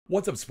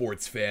What's up,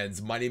 sports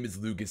fans? My name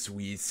is Lucas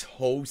Weiss,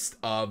 host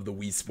of the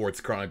Weiss Sports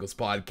Chronicles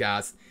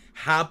podcast.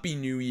 Happy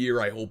New Year.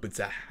 I hope it's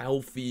a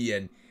healthy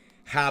and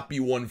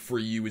happy one for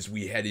you as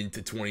we head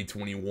into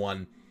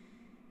 2021.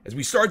 As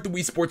we start the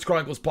Weiss Sports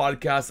Chronicles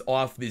podcast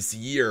off this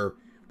year,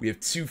 we have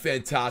two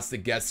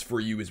fantastic guests for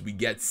you as we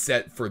get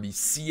set for the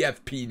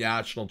CFP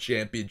National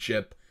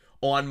Championship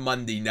on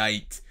Monday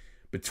night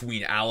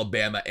between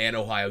Alabama and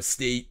Ohio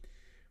State.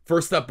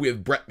 First up, we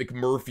have Brett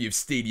McMurphy of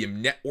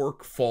Stadium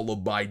Network,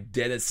 followed by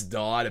Dennis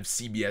Dodd of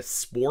CBS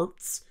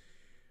Sports.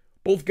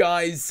 Both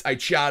guys, I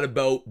chat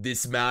about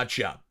this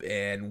matchup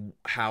and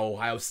how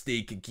Ohio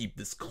State can keep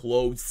this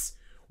close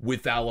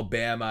with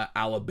Alabama.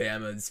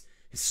 Alabama's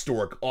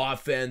historic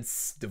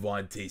offense,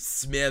 Devontae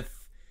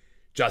Smith,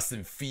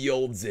 Justin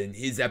Fields, and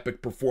his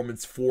epic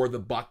performance for the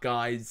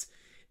Buckeyes,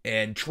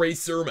 and Trey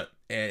Sermon,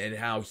 and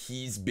how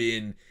he's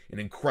been an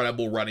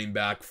incredible running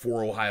back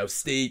for Ohio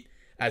State,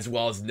 as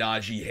well as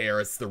Najee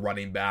Harris, the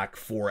running back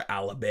for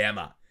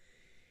Alabama.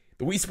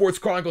 The Weiss Sports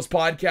Chronicles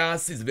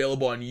podcast is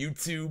available on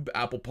YouTube,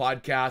 Apple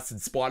Podcasts,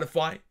 and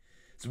Spotify.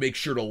 So make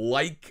sure to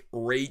like,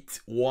 rate,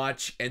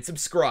 watch, and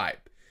subscribe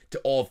to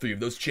all three of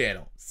those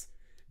channels.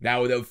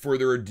 Now, without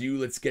further ado,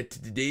 let's get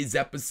to today's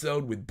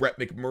episode with Brett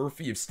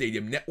McMurphy of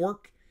Stadium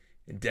Network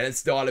and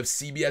Dennis Dodd of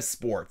CBS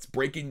Sports,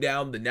 breaking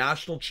down the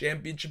national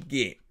championship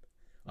game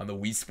on the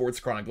Weiss Sports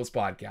Chronicles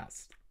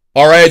podcast.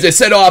 All right, as I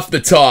said off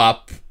the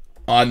top,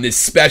 on this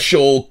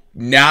special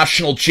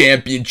national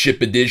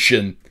championship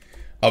edition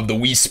of the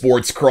Weiss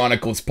Sports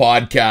Chronicles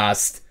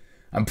podcast,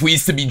 I'm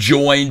pleased to be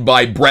joined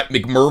by Brett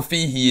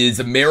McMurphy. He is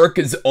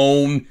America's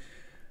own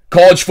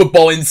college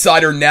football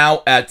insider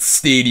now at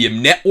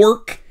Stadium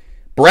Network.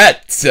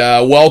 Brett,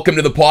 welcome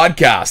to the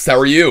podcast. How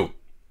are you?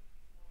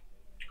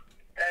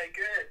 Hey,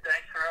 good.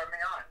 Thanks for having me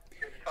on.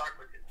 Good to talk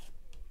with you.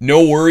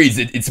 No worries.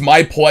 It's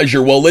my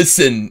pleasure. Well,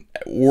 listen,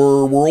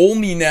 we're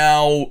only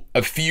now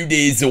a few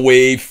days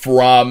away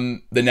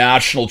from the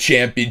national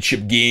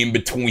championship game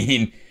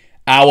between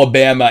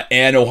Alabama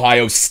and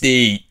Ohio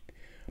State.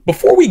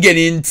 Before we get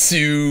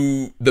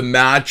into the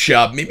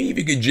matchup, maybe if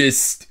you could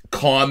just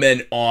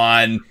comment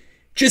on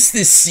just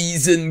this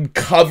season,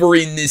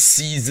 covering this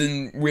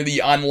season really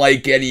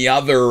unlike any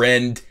other,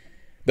 and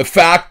the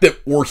fact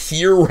that we're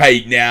here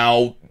right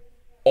now,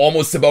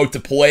 almost about to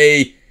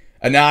play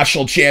a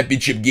national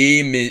championship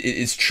game,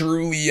 is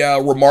truly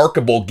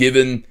remarkable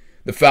given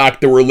the fact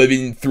that we're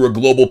living through a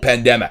global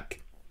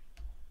pandemic.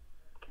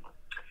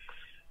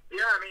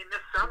 Yeah, I mean,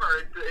 this summer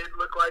it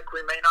looked like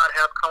we may not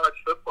have college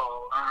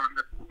football.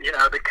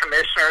 The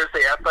commissioners,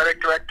 the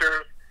athletic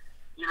directors,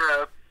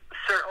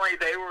 certainly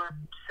they were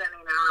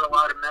sending out a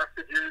lot of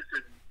messages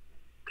and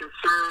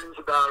concerns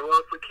about, well,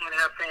 if we can't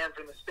have fans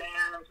in the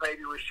stands,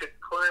 maybe we shouldn't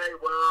play.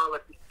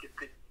 Well, if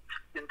the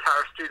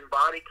entire student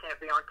body can't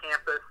be on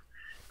campus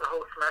the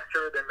whole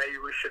semester, then maybe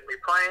we shouldn't be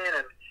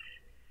playing. And,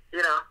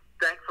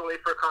 thankfully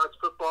for college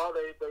football,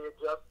 they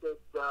adjusted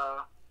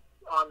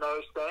on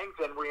those things,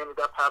 and we ended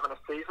up having a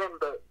season.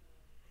 But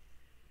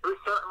it was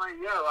certainly,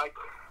 like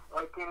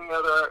any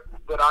other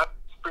that I've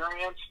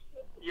experienced,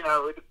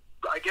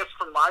 I guess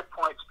from my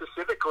point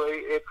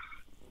specifically,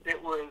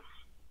 it was,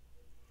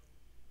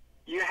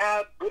 you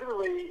had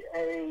literally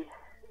a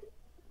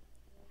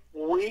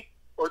week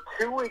or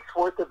 2 weeks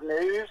worth of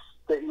news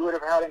that you would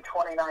have had in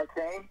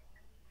 2019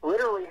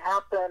 literally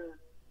happen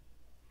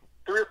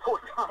 3 or 4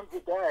 times a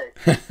day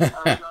during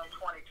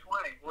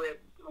 2020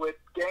 with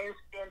games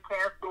being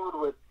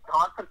canceled, with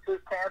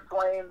conferences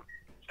canceling,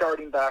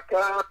 starting back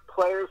up,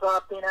 players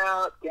opting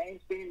out,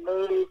 games being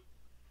moved,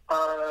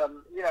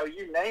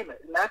 you name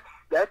it. And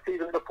that's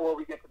even before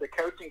we get to the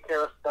coaching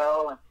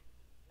carousel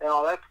and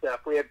all that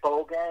stuff. We had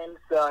bowl games.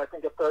 I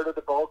think a third of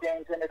the bowl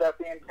games ended up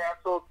being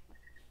canceled.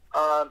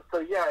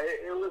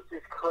 It was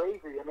just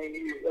crazy. I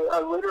mean,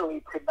 I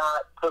literally could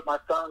not put my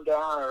phone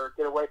down or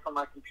get away from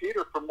my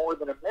computer for more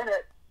than a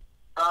minute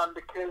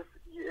because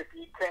if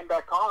you came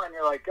back on,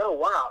 you're like, oh,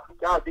 wow,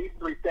 God, these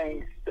 3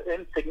 things,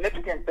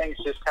 insignificant things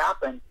just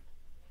happened.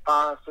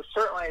 So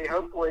certainly,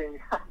 hopefully,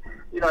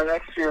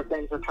 next year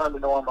things return to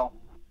normal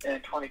in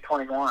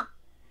 2021.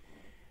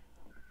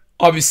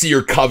 Obviously,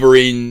 you're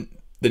covering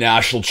the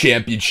national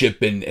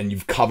championship, and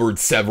you've covered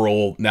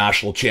several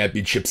national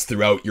championships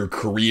throughout your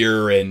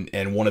career,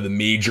 and one of the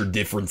major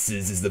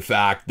differences is the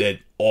fact that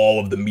all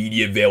of the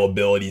media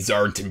availabilities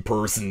aren't in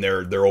person,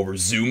 they're over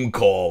Zoom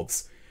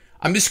calls.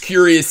 I'm just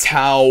curious,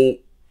 how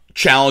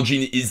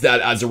challenging is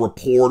that as a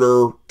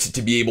reporter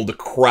to be able to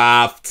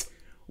craft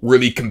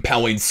really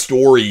compelling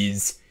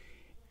stories,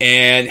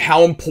 and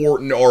how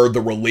important are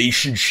the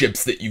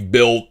relationships that you've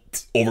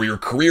built over your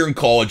career in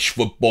college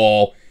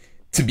football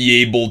to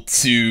be able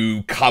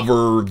to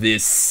cover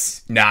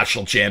this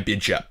national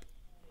championship?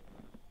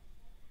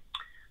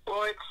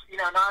 Well, it's,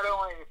 not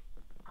only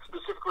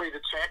specifically the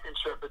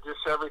championship, but just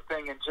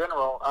everything in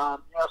general.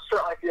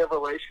 Certainly if you have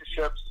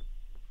relationships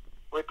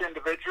with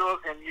individuals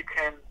and you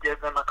can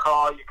give them a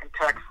call, you can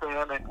text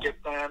them and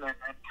get them and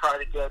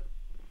try to get,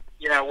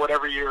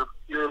 whatever you're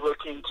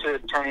looking to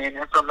obtain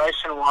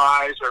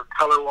information-wise or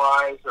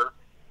color-wise or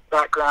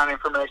background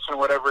information,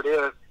 whatever it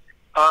is.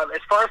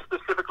 As far as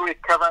specifically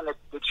covering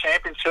the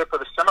championship or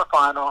the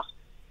semifinals,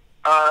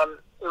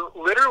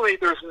 literally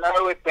there's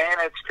no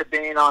advantage to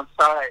being on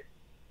site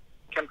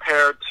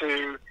compared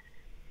to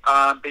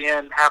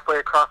being halfway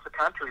across the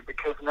country,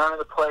 because none of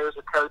the players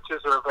or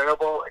coaches are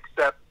available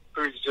except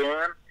through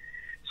Zoom.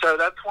 So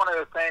that's one of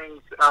the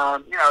things,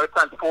 it's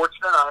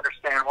unfortunate. I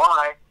understand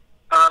why.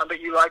 But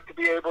you like to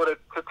be able to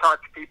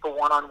talk to people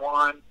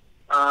one-on-one,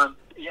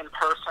 in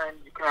person.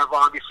 You can have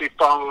obviously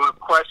follow-up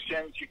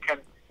questions. You can,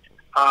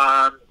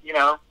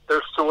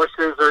 there's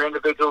sources or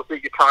individuals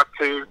that you talk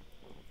to.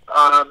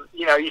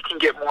 You can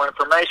get more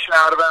information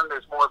out of them.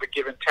 There's more of a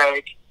give and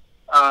take.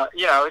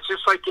 It's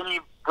just like any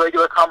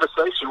regular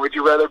conversation. Would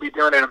you rather be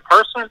doing it in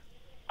person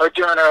or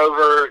doing it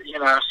over,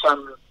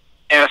 some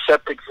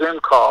antiseptic Zoom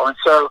call? And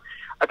so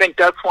I think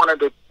that's one of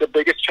the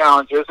biggest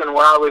challenges. And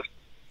when I was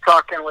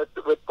talking with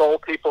bowl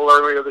people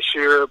earlier this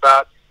year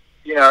about,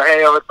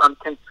 hey, I'm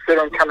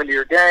considering coming to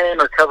your game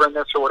or covering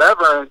this or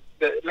whatever, and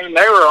they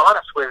were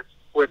honest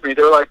with me.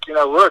 They're like,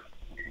 look,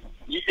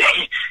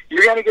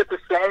 you're going to get the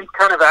same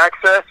kind of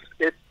access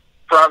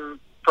from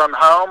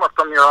home or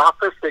from your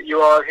office that you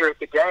are here at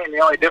the game. The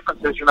only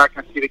difference is you're not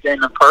going to see the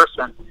game in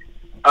person.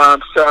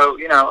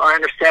 I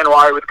understand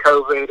why with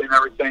COVID and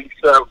everything.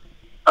 So,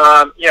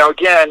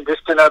 again,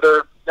 just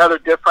another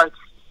difference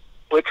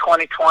with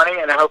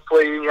 2020, and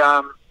hopefully,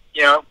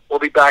 we'll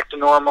be back to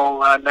normal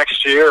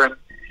next year, and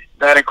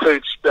that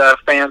includes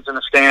fans in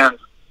the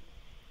stands.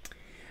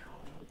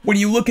 When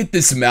you look at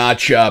this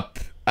matchup,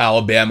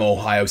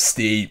 Alabama-Ohio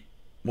State,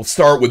 we'll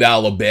start with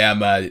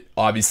Alabama.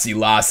 Obviously,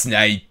 last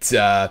night,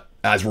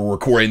 as we're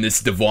recording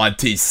this,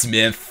 Devontae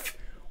Smith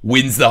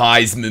wins the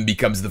Heisman,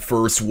 becomes the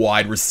first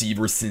wide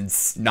receiver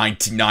since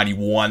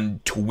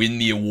 1991 to win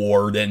the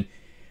award. And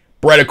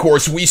Brett, of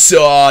course, we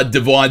saw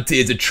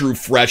Devontae as a true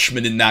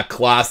freshman in that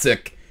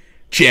classic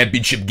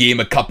championship game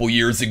a couple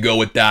years ago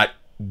with that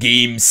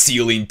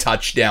game-sealing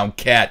touchdown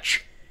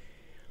catch.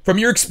 From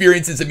your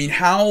experiences,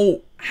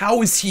 how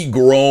has he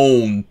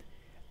grown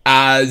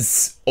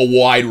as a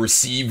wide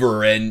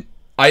receiver? And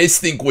I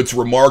just think what's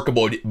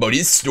remarkable about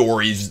his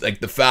story is like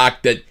the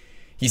fact that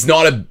he's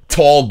not a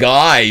tall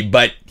guy,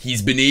 but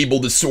he's been able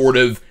to sort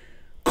of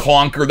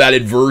conquer that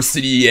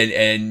adversity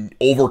and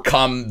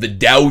overcome the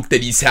doubt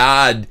that he's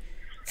had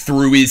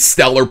through his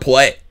stellar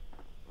play.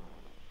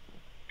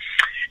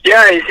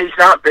 Yeah, he's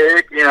not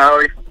big,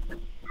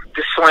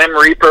 the Slim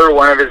Reaper,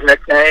 one of his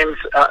nicknames.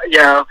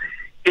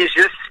 He's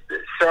just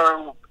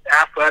so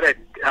athletic,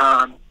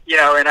 and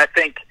I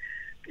think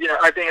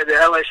at the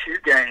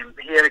LSU game,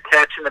 he had a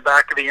catch in the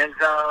back of the end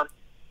zone,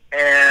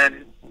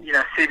 and,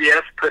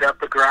 CBS put up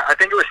I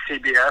think it was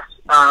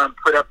CBS,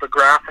 put up a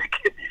graphic,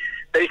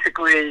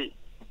 basically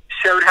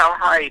showed how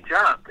high he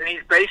jumped. And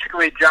he's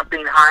basically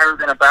jumping higher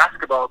than a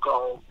basketball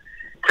goal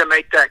to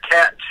make that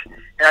catch.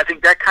 And I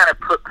think that kind of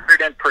put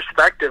it in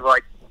perspective,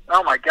 like,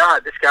 oh my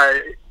God, this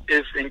guy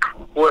is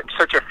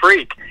such a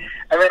freak.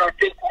 And then I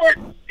think what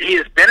he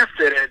has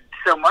benefited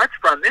so much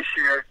from this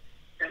year,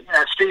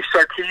 Steve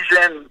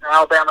Sarkisian,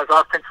 Alabama's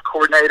offensive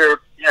coordinator,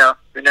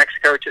 the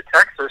next coach at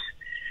Texas,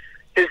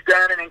 has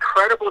done an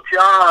incredible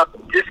job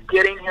just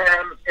getting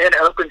him in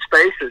open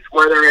spaces,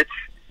 whether it's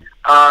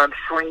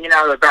swinging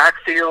out of the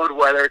backfield,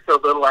 whether it's a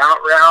little out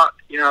route,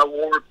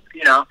 or,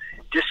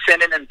 just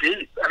sending him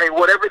deep.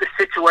 Whatever the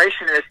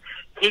situation is,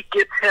 he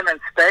gets him in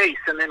space,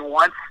 and then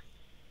once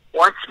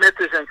Smith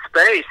is in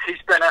space,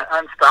 he's been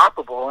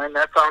unstoppable, and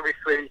that's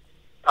obviously,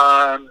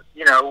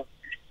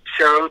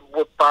 showed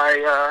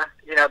by,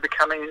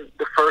 becoming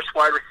the first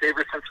wide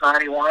receiver since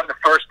 91, the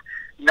first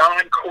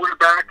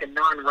non-quarterback and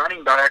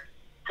non-running back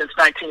since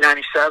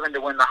 1997 to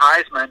win the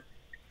Heisman.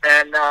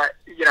 And,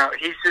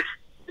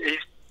 he's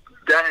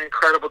done an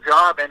incredible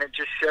job, and it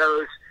just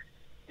shows,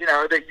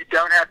 that you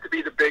don't have to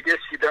be the biggest,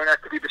 you don't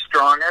have to be the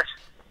strongest,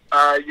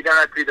 you don't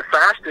have to be the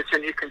fastest,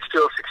 and you can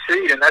still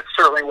succeed, and that's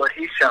certainly what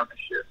he's shown this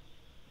year.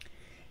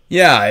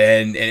 Yeah,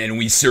 and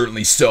we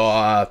certainly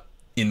saw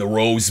in the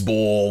Rose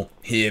Bowl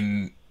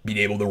him being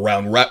able to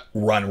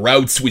run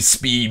routes with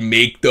speed,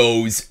 make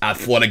those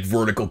athletic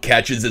vertical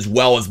catches, as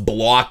well as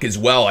block as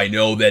well. I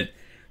know that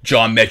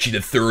John Mechie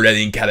III, I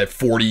think, had a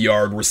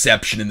 40-yard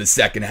reception in the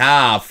second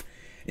half.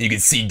 And you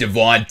can see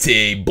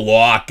Devontae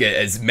block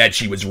as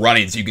Mechie was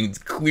running. So you can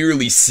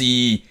clearly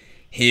see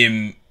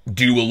him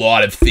do a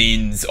lot of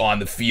things on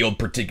the field,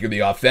 particularly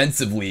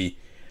offensively.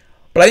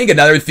 But I think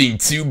another thing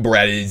too,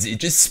 Brett, is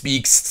it just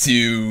speaks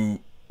to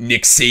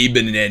Nick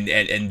Saban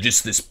and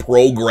just this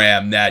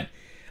program that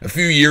a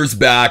few years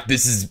back,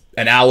 this is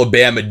an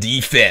Alabama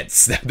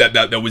defense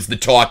that was the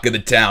talk of the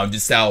town.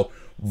 Just how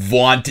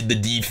vaunted the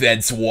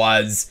defense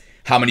was,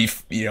 how many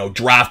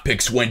draft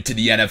picks went to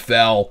the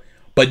NFL.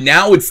 But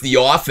now it's the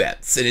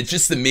offense, and it's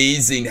just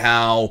amazing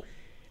how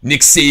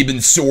Nick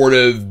Saban's sort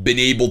of been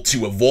able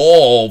to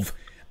evolve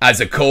as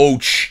a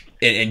coach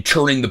and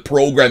turning the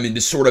program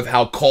into sort of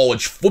how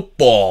college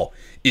football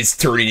is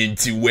turning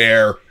into,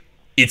 where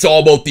it's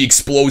all about the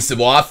explosive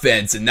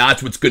offense, and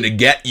that's what's going to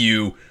get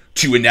you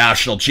to a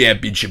national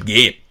championship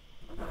game.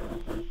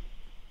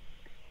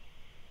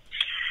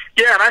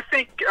 Yeah, and I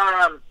think,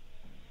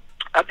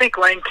 I think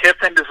Lane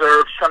Kiffin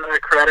deserves some of the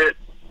credit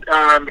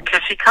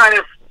because he kind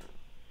of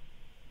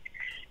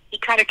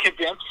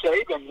convinced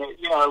Saban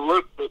that,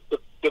 look,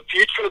 the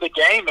future of the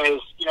game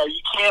is,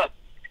 you can't.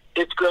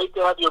 It's great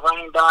to have your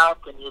running back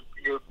and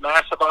your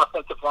massive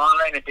offensive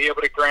line and be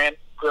able to grind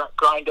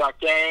out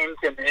games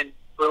and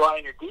rely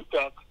on your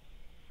defense.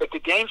 But the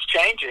game's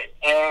changing,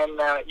 and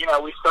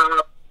we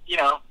saw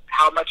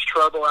how much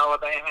trouble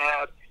Alabama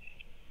had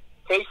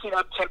facing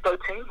up-tempo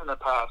teams in the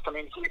past. I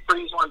mean, Hugh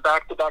Freeze won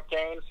back-to-back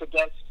games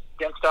against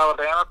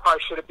Alabama.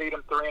 Probably should have beat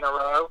them 3 in a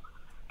row.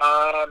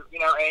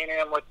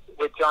 A&M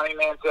with Johnny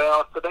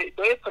Manziel. So they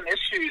had some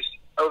issues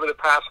over the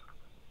past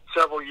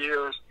several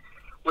years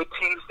with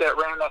teams that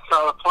ran that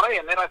style of play.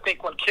 And then I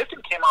think when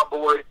Kiffin came on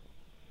board,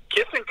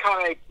 Kiffin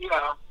kind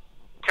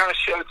of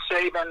showed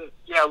Saban,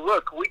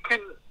 look, we can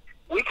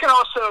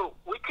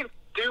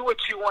do what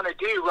you want to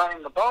do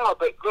running the ball,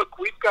 but look,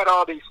 we've got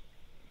all these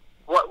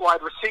wide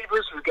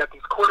receivers, we've got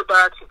these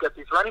quarterbacks, we've got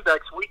these running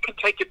backs. We can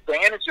take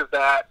advantage of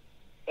that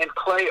and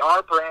play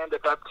our brand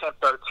of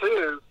up-tempo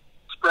too,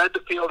 spread the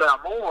field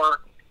out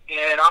more,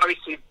 and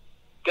obviously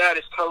that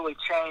has totally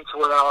changed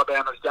what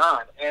Alabama's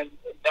done. And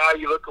now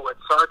you look at what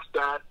Sark's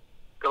done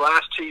the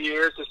last 2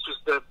 years. It's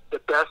just the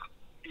best,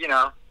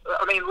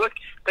 I mean, look,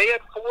 they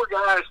had 4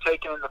 guys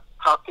taken in the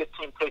top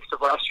 15 picks of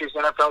last year's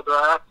NFL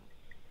draft.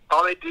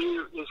 All they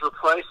do is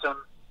replace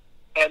them.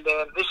 And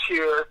then this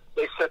year,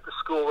 they set the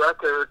school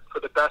record for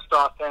the best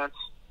offense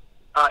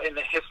in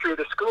the history of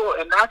the school,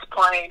 and that's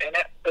playing an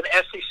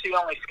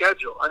SEC-only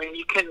schedule. I mean,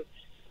 we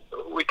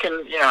can,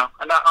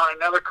 on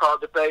another call,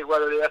 debate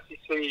whether the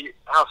SEC,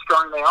 how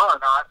strong they are or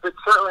not, but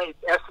certainly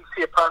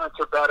SEC opponents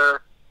are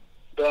better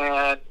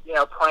than,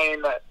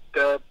 playing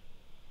the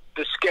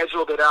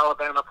schedule that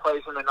Alabama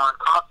plays in the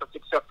non-conference,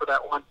 except for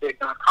that one big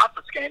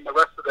non-conference game. The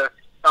rest of the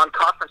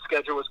non-conference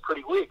schedule was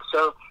pretty weak.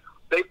 So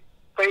they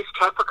face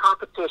tougher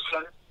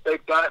competition.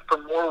 They've done it for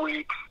more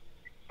weeks,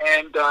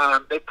 and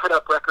they put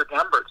up record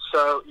numbers.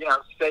 So,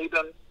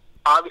 Saban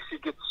obviously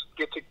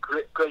gets a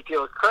great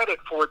deal of credit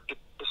for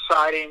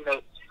deciding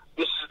that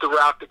this is the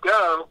route to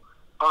go.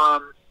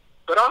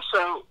 But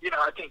also,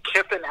 I think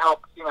Kiffin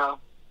helped,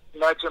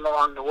 nudge him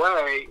along the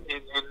way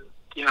and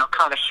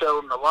kind of show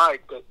him the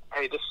light that,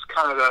 hey, this is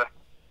kind of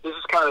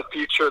the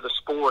future of the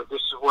sport.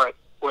 This is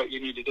what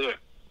you need to do.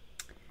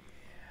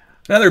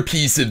 Another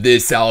piece of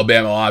this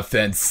Alabama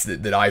offense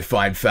that I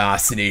find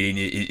fascinating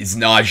is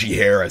Najee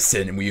Harris.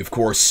 And we, of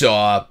course,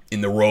 saw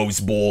in the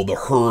Rose Bowl the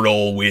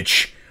hurdle,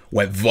 which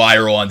went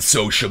viral on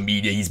social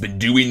media. He's been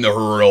doing the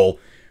hurdle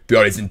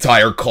throughout his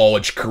entire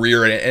college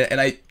career.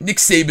 And Nick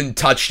Saban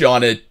touched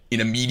on it in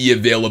a media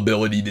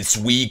availability this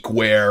week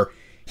where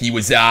he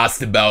was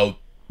asked about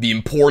the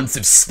importance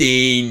of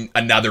staying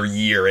another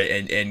year.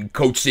 And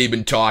Coach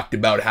Saban talked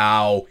about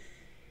how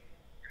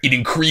it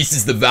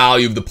increases the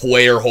value of the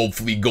player,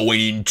 hopefully,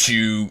 going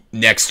into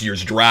next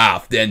year's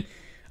draft. And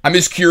I'm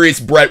just curious,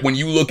 Brett, when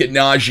you look at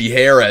Najee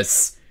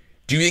Harris,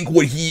 do you think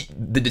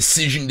the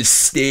decision to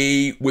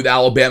stay with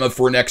Alabama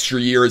for an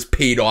extra year has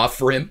paid off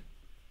for him?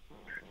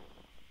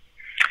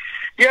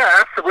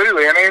 Yeah,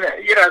 absolutely. I mean,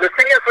 the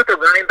thing is with the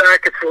running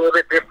back, it's a little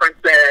bit different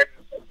than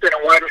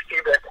a wide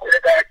receiver at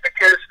quarterback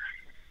because,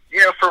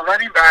 for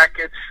running back,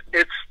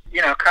 it's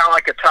kind of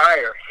like a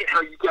tire. You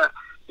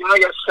only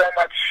got so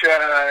much,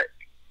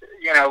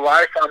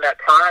 life on that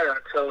tire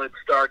until it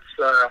starts,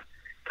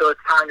 till it's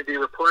time to be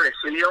replaced.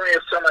 So you only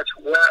have so much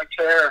wear and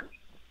tear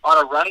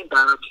on a running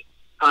back,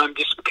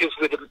 just because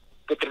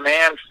the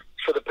demand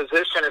for the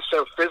position is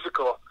so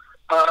physical.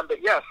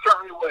 But yeah,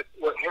 certainly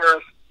what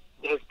Harris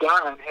has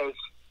done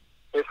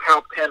has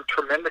helped him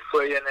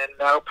tremendously, and then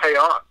that'll pay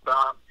off.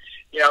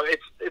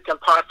 It's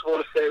impossible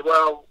to say,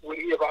 well, would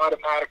he have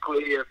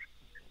automatically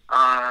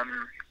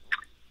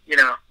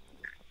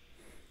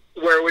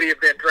where would he have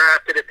been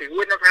drafted if he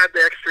wouldn't have had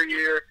the extra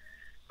year?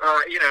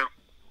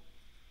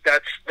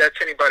 That's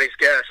anybody's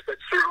guess. But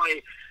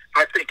certainly,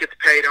 I think it's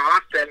paid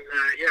off. And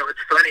it's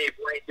funny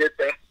when he did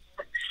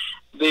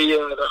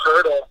the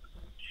hurdle.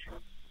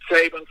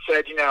 Saban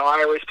said,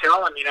 I always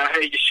tell him,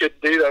 hey, you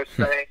shouldn't do those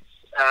things.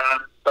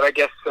 But I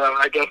guess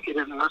he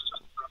didn't listen.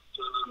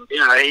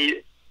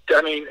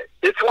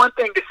 It's one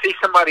thing to see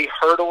somebody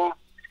hurdle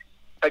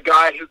a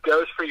guy who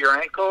goes for your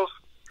ankles,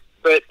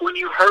 but when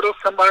you hurdle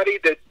somebody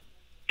that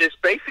is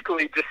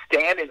basically just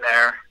standing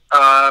there,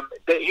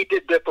 he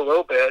did dip a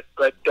little bit,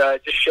 but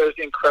it just shows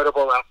the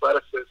incredible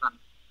athleticism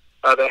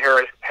that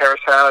Harris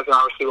has, and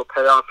obviously will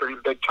pay off for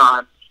him big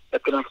time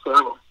at the next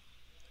level.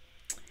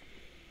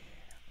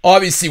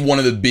 Obviously, one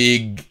of the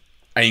big,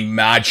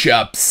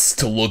 matchups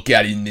to look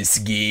at in this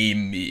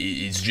game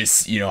is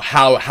just,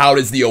 how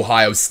does the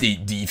Ohio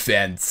State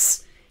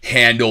defense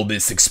handle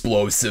this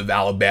explosive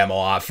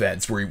Alabama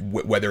offense,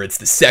 whether it's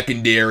the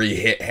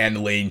secondary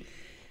handling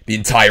the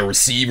entire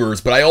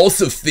receivers. But I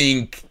also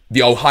think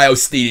the Ohio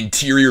State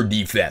interior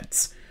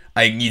defense,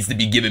 needs to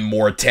be given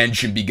more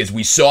attention because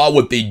we saw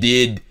what they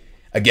did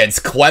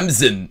against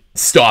Clemson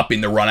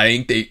stopping the run.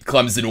 I think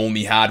Clemson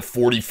only had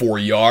 44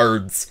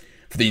 yards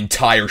for the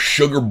entire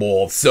Sugar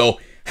Bowl. So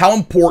how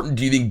important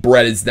do you think,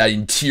 Brett, is that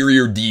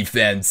interior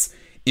defense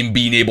in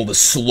being able to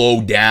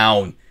slow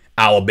down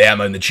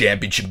Alabama in the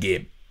championship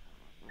game?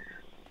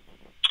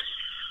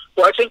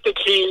 Well, I think the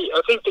key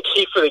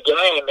for the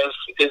game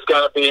is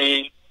going to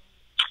be,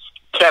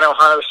 can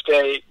Ohio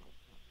State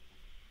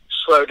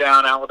slow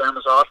down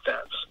Alabama's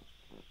offense?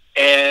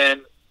 And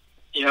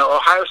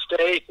Ohio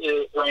State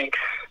is ranked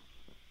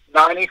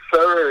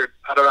 93rd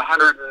out of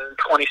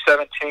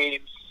 127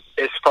 teams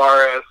as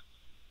far as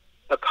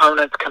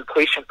opponents'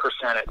 completion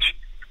percentage,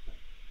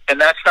 and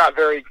that's not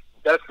very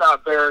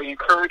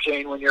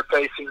encouraging when you're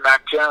facing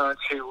Mac Jones,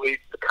 who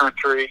leads the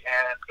country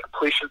in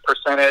completion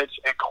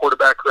percentage and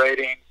quarterback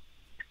rating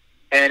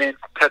and in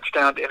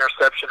touchdown to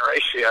interception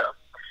ratio.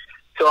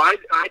 So I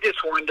just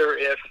wonder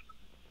if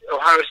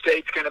Ohio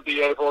State's going to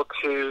be able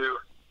to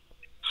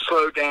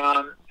slow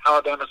down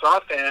Alabama's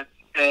offense.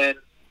 And,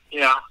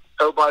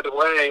 oh, by the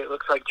way, it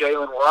looks like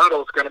Jalen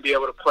Waddle is going to be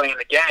able to play in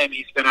the game.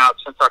 He's been out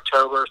since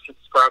October, since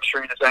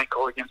fracturing his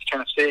ankle against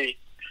Tennessee.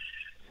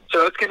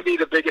 So it's going to be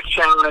the biggest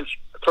challenge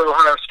for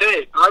Ohio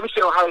State.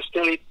 Obviously, Ohio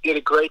State did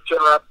a great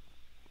job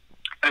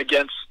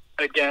against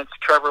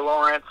Trevor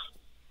Lawrence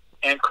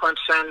and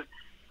Clemson.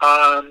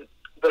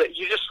 But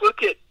you just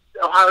look at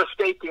Ohio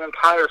State the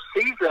entire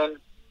season,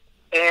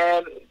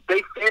 and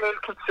they've been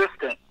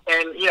inconsistent.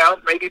 And,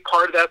 maybe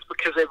part of that's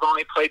because they've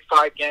only played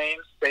 5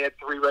 games. They had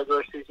 3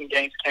 regular season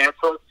games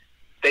canceled.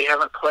 They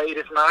haven't played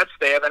as much.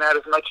 They haven't had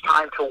as much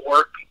time to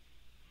work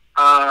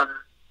on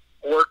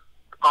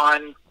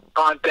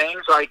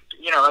things like,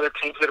 other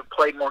teams that have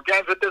played more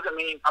games. That doesn't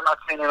mean, I'm not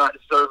saying they're not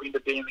deserving to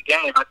be in the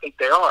game. I think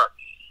they are.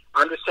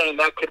 I'm just saying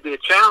that could be a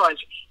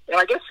challenge. And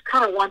I guess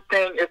kind of one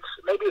thing,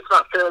 maybe it's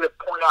not fair to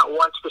point out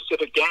one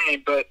specific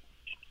game, but,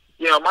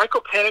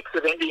 Michael Penix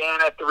of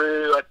Indiana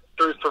threw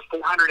for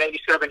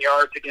 487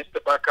 yards against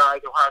the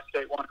Buckeyes. Ohio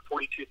State won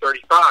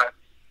 42-35.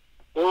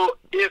 Well,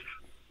 if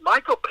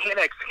Michael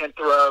Penix can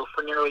throw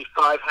for nearly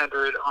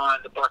 500 on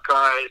the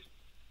Buckeyes,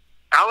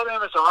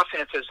 Alabama's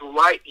offense is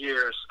light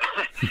years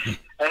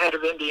ahead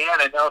of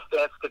Indiana. No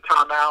offense to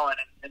Tom Allen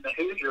and the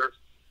Hoosiers.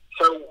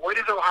 So what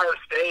is Ohio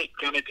State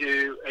going to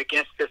do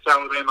against this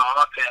Alabama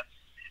offense?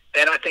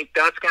 And I think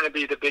that's going to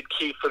be the big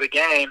key for the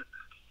game.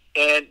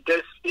 And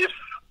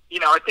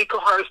I think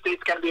Ohio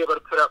State's going to be able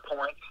to put up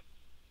points,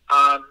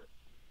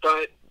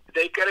 but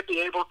they've got to be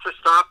able to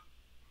stop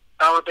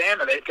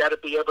Alabama. They've got to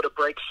be able to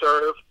break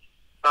serve.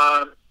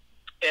 And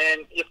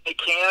if they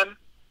can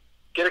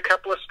get a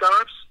couple of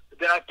stops,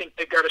 then I think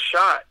they've got a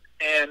shot.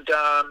 And,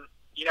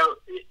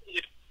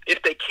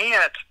 if they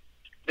can't,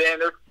 then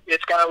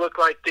it's going to look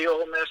like the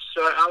Ole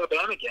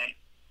Miss-Alabama game,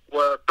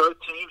 where both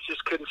teams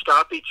just couldn't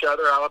stop each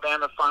other.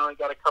 Alabama finally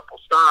got a couple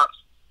stops,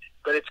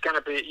 but it's going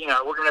to be,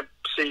 we're going to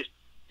see,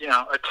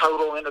 a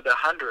total into the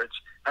hundreds.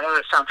 I know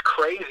that sounds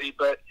crazy,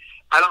 but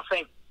I don't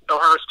think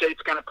Ohio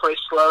State's going to play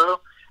slow.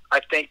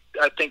 I think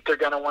they're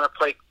going to want to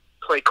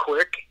play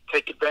quick,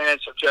 take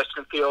advantage of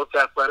Justin Fields'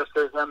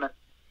 athleticism, and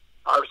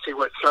obviously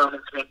what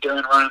Sermon's been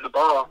doing running the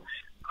ball.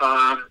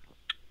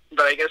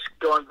 But I guess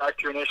going back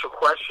to your initial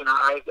question,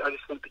 I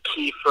just think the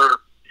key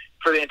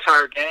for the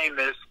entire game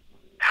is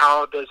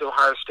how does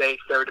Ohio State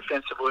fare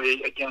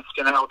defensively against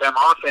an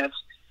Alabama offense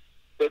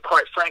that,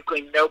 quite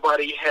frankly,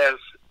 nobody has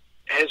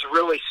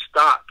really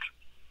stopped.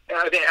 And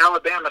I think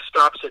Alabama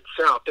stops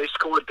itself. They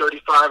scored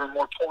 35 or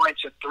more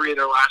points in 3 of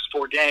their last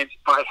 4 games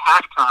by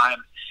halftime.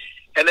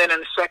 And then in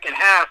the second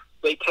half,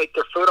 they take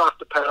their foot off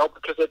the pedal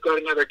because they've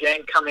got another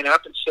game coming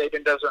up, and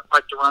Saban doesn't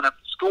like to run up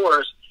the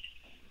scores.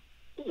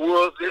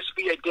 Will this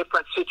be a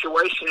different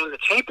situation in the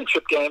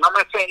championship game? I'm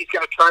not saying he's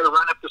going to try to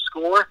run up the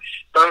score,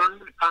 but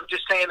I'm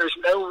just saying there's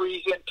no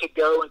reason to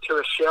go into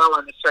a shell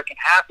in the second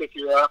half if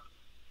you're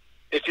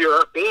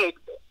up big.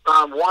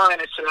 One,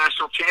 it's a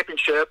national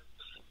championship,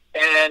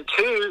 and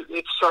 2,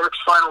 it's Sark's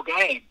final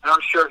game. And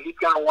I'm sure he's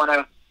going to want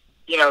to,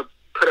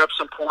 put up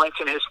some points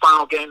in his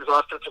final game as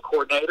offensive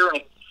coordinator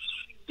and,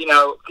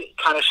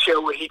 kind of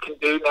show what he can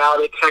do now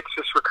that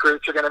Texas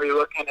recruits are going to be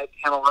looking at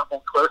him a lot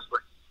more closely.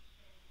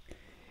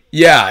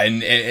 Yeah,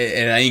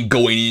 and I think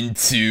going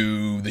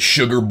into the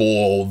Sugar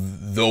Bowl,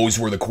 those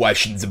were the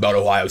questions about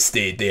Ohio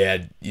State. They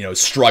had,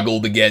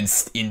 struggled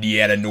against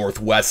Indiana,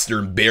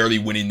 Northwestern, barely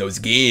winning those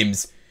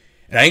games.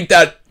 And I think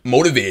that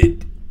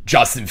motivated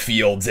Justin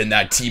Fields and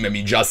that team. I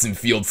mean, Justin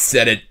Fields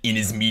said it in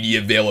his media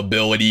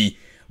availability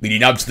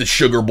leading up to the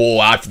Sugar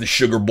Bowl, after the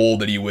Sugar Bowl,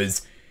 that he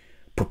was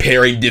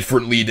preparing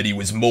differently, that he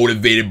was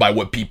motivated by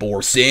what people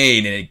were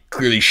saying, and it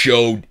clearly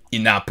showed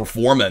in that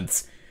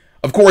performance.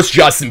 Of course,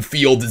 Justin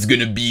Fields is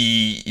going to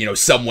be,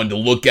 someone to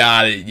look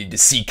at, to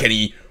see can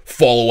he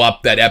follow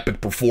up that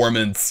epic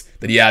performance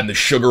that he had in the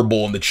Sugar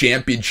Bowl in the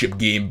championship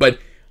game. But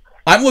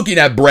I'm looking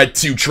at, Brett,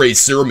 too, Trey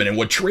Sermon, and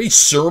what Trey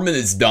Sermon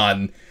has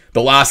done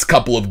the last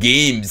couple of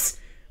games,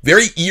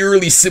 very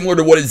eerily similar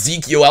to what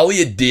Ezekiel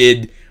Elliott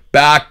did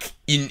back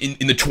in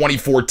the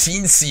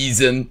 2014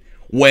 season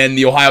when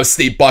the Ohio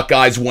State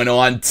Buckeyes went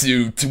on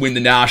to win the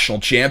national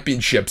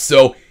championship.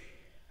 So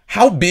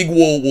how big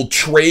will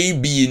Trey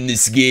be in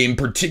this game,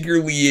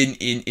 particularly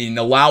in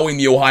allowing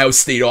the Ohio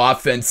State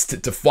offense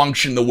to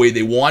function the way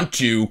they want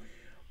to,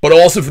 but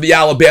also for the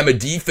Alabama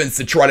defense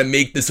to try to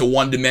make this a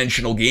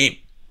one-dimensional game?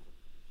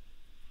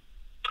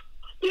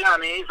 Yeah, I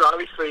mean,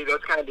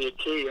 that's going to be a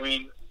key. I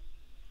mean,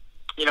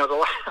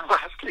 the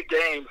last 2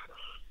 games,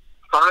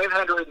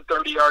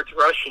 530 yards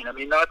rushing. I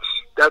mean, that's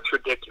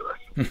ridiculous.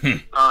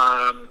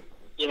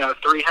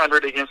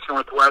 300 against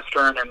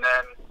Northwestern, and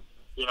then,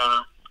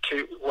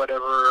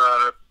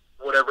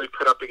 whatever he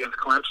put up against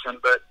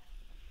Clemson. But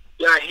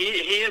yeah,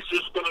 he has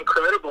just been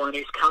incredible, and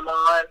he's come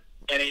on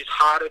and he's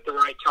hot at the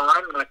right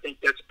time, and I think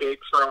that's big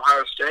for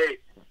Ohio State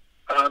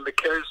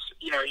because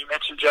you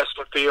mentioned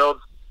Justin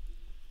Fields,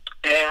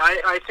 and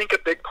I think a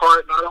big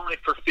part not only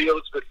for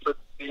Fields but for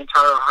the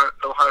entire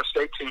Ohio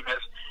State team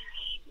is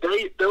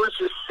there was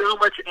just so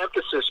much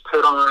emphasis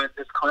put on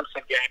this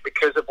Clemson game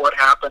because of what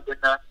happened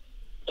in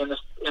the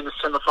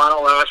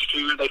semifinal last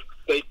year.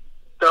 They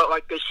felt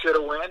like they should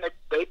have won.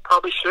 They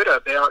probably should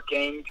have. They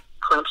outgained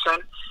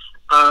Clemson.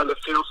 The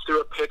Fields threw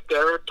a pick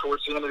there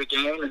towards the end of the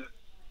game, and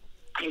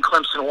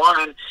Clemson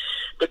won.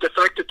 But the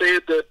fact that they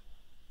had the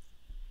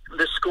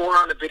score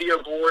on the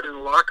video board in the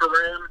locker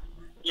room,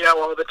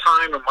 all the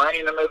time,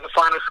 reminding them of the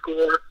final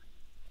score,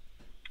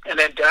 and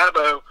then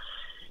Dabo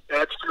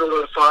had fuel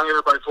to the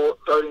fire by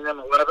voting them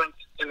 11th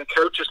in the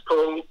coaches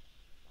poll.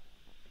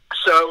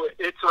 So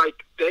it's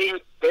like they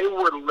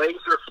were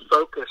laser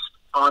focused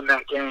on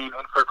that game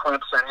and for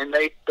Clemson, and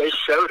they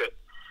showed it,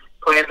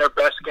 playing their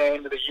best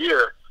game of the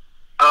year.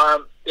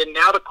 And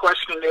now the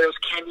question is,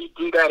 can you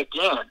do that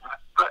again?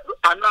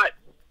 I'm not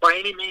by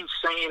any means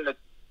saying that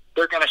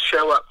they're going to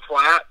show up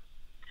flat,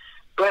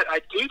 but I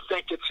do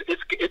think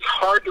it's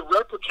hard to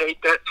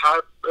replicate that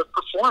type of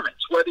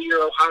performance, whether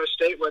you're Ohio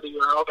State, whether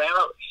you're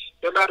Alabama,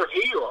 no matter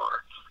who you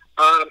are.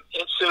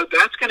 And so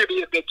that's going to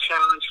be a big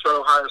challenge for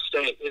Ohio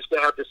State, is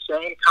to have the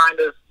same kind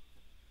of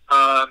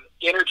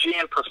energy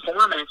and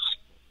performance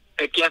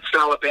against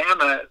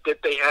Alabama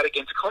that they had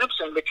against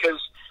Clemson, because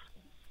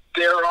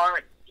there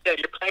aren't, you're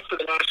playing for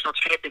the national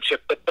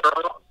championship, but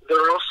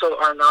there also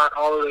are not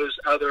all of those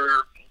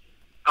other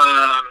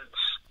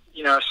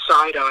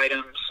side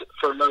items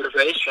for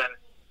motivation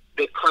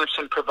that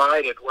Clemson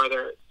provided,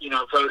 whether,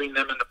 voting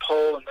them in the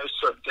poll and those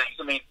sort of things.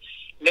 I mean,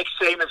 Nick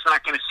Saban's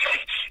not going to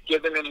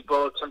give them any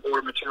bulletin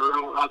board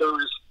material, although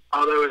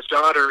his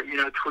daughter,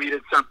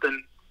 tweeted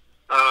something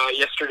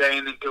yesterday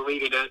and then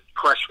deleted it,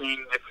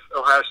 questioning if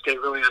Ohio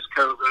State really has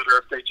COVID or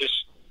if they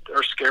just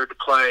are scared to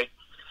play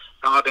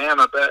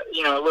Alabama. But,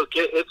 look,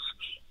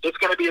 it's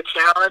going to be a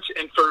challenge,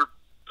 and for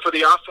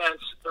the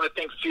offense, I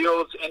think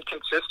Fields'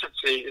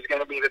 inconsistency is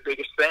going to be the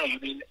biggest thing. I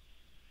mean,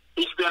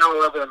 he's been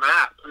all over the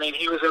map. I mean,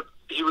 he was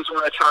one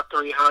of the top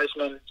 3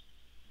 Heisman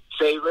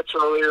favorites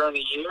earlier in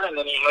the year, and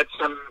then he had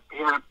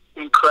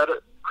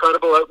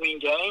incredible opening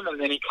game,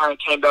 and then he kind of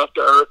came back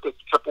to earth a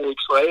couple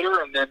weeks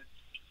later, and then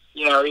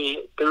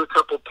he threw a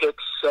couple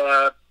picks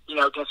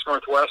against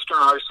Northwestern.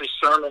 Obviously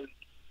Sermon, as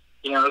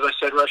I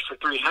said, rushed for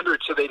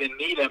 300, so they didn't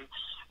need him,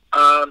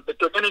 but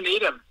they're going to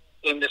need him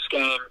in this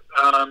game.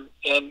 And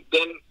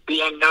then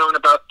the unknown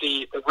about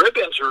the rib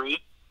injury,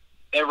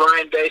 and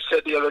Ryan Day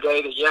said the other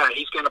day that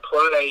he's going to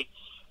play,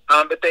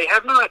 but they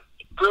have not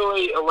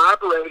really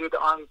elaborated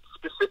on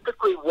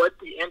specifically what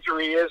the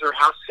injury is or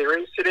how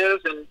serious it is.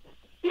 And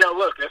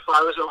look, if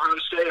I was Ohio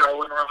State, I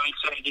wouldn't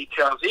release any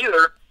details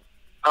either.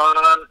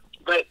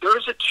 But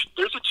there's a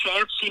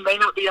chance he may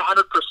not be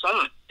 100%,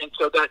 and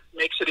so that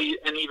makes it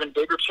an even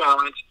bigger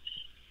challenge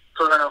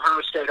for an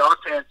Ohio State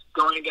offense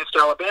going against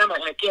Alabama.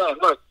 And again,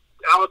 look,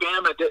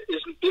 Alabama this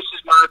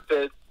is not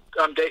the,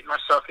 I'm dating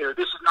myself here,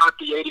 this is not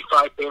the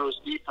 85 Bears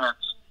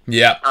defense.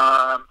 Yeah.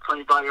 For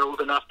anybody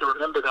old enough to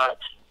remember that.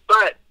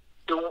 But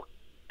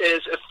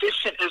as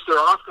efficient as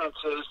their offense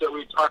is that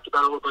we talked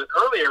about a little bit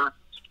earlier,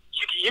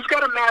 you've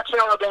got to match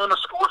Alabama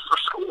score for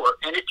score.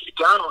 And if you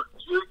don't,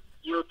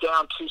 you're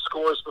down 2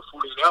 scores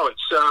before you know it.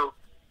 So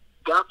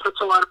that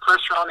puts a lot of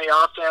pressure on the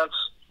offense,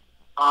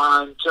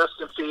 on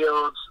Justin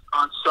Fields,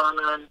 on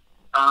Sermon,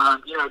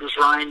 does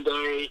Ryan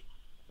Day.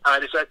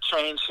 Does that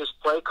change his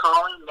play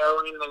calling,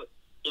 knowing that,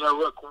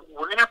 look,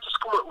 we're going to have to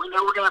score. We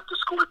know we're going to have to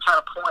score a ton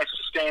of points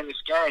to stay in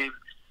this game.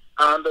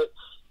 But,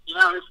 it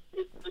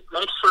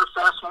makes for a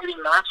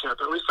fascinating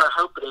matchup. At least I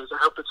hope it is. I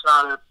hope it's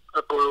not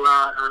a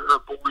blowout or a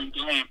boring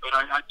game. But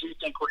I do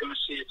think we're going to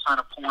see a ton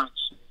of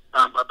points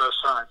by both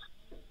sides.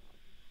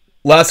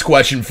 Last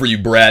question for you,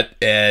 Brett,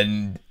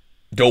 and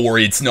don't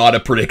worry, it's not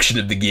a prediction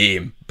of the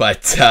game.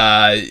 But,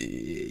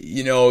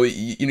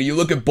 you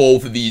look at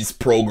both of these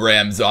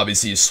programs,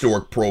 obviously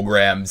historic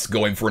programs,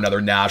 going for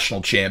another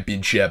national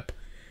championship.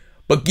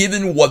 But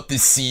given what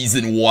this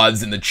season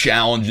was and the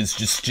challenges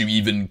just to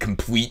even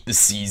complete the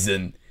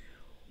season,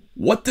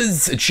 what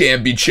does a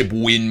championship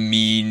win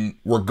mean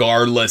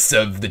regardless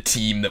of the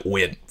team that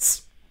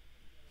wins?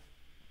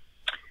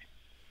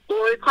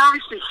 Well, it's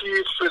obviously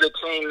huge for the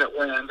team that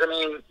wins. I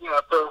mean,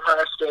 for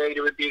Ohio State,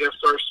 it would be their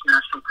first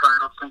national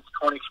title since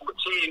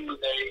 2014 when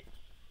they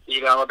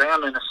beat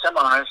Alabama in the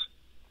semis.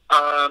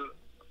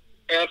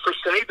 And for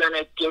Saban,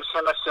 it gives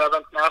him a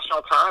 7th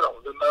national title,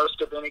 the most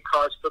of any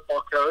college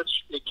football coach.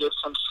 It gives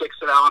him 6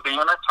 at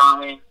Alabama,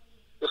 tying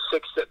the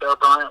 6 that Bill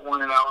Bryant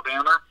won at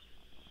Alabama.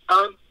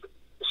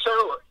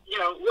 So,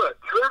 look,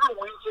 whoever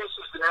wins this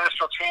is the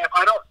national champ.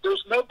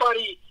 There's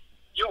nobody,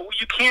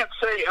 you can't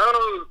say,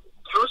 oh,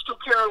 Coastal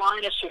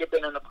Carolina should have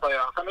been in the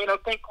playoff. I mean, I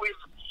think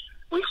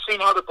we've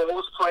seen how the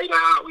bowls played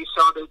out. We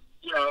saw the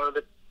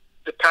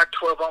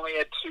Pac-12 only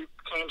had 2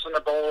 teams in the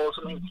bowls.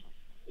 I mean,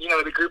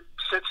 the group,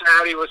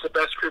 Cincinnati was the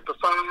best group of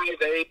 5.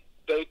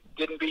 They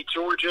didn't beat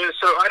Georgia.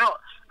 So I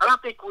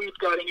don't think we've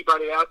got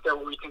anybody out there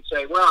where we can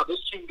say, wow, this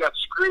team got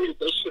screwed.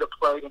 They should have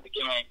played in the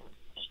game.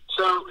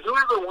 So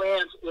whoever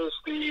wins is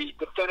the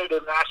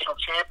definitive national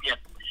champion.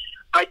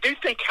 I do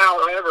think,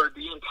 however,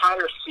 the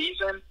entire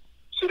season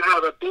should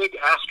have a big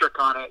asterisk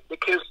on it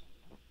because,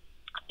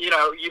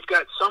 you've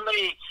got so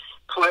many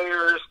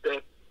players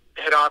that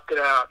had opted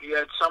out. You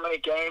had so many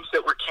games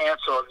that were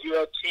canceled. You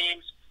had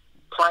teams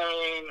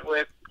playing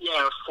with,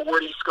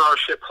 40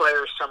 scholarship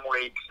players some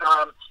weeks.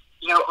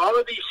 All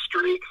of these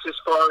streaks as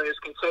far as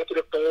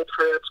consecutive bowl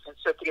trips,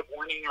 consecutive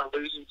winning or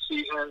losing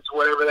seasons,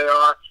 whatever they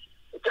are,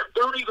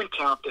 don't even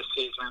count this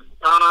season.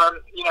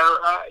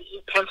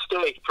 Penn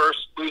State,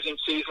 first losing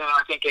season in,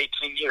 I think,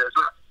 18 years.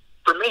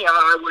 For me,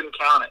 I wouldn't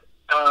count it,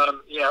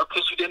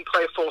 because you didn't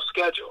play full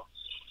schedule.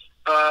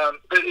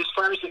 But as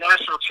far as the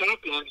national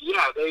champion,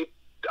 I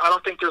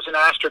don't think there's an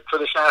asterisk for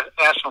this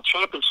national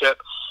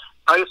championship.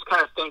 I just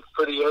kind of think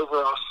for the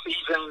overall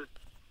season,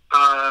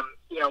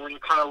 when you're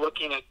kind of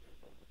looking at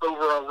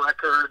overall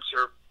records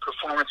or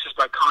performances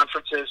by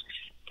conferences,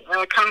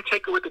 I kind of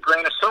take it with a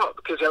grain of salt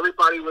because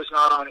everybody was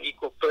not on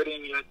equal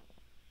footing.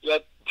 You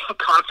had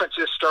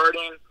conferences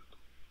starting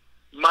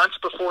months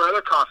before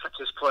other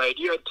conferences played.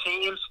 You had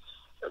teams.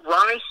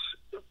 Rice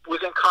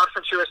was in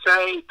Conference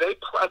USA.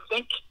 I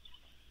think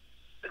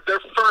their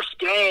first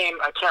game,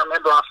 I can't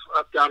remember I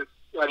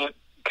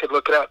could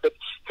look it up, but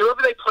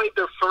whoever they played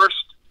their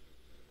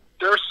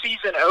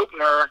season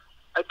opener,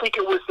 I think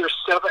it was their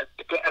 7th.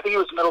 I think it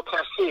was Middle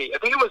Tennessee. I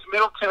think it was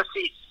Middle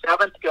Tennessee's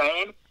 7th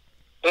game,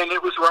 and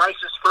it was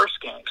Rice's first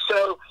game.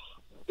 So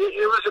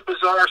it was a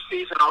bizarre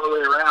season all the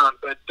way around.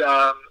 But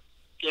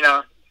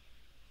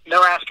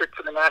no asterisk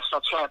for the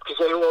national champ because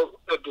they will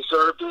have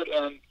deserved it,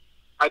 and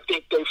I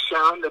think they've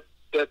shown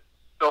that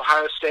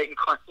Ohio State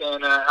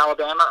and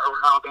Alabama, or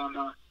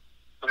Alabama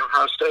and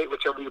Ohio State,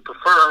 whichever you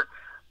prefer,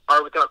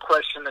 are without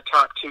question the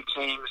top 2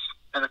 teams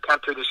in the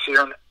country this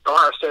year. And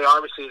Ohio State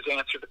obviously has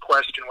answered the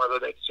question whether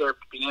they deserve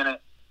to be in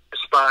it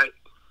despite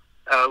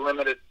a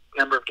limited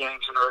number of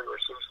games in the regular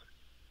season.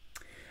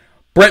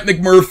 Brett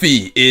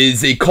McMurphy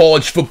is a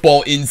college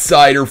football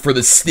insider for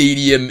the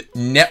Stadium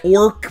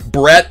Network.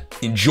 Brett,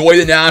 enjoy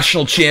the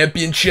national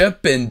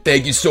championship, and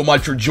thank you so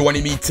much for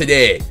joining me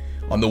today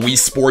on the We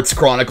Sports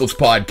Chronicles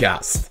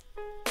podcast.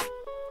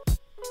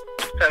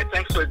 Okay,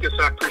 thanks, Lucas.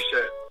 I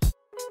appreciate it.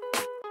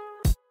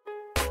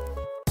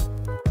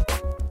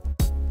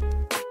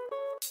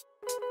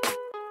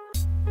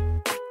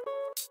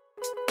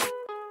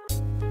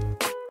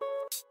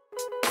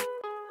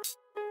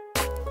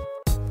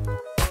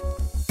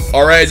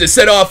 All right, as I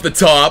said off the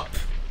top,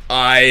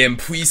 I am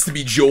pleased to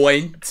be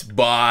joined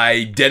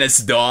by Dennis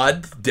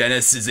Dodd.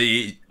 Dennis is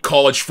a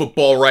college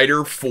football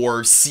writer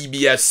for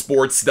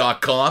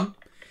CBSSports.com,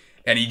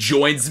 and he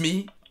joins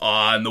me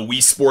on the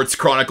We Sports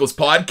Chronicles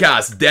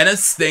podcast.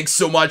 Dennis, thanks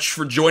so much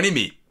for joining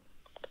me.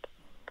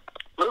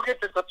 Lucas,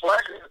 it's a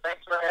pleasure.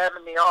 Thanks for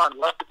having me on.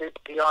 Love to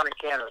be on in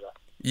Canada.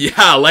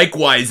 Yeah,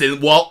 likewise.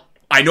 And, well,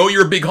 I know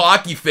you're a big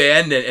hockey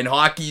fan, and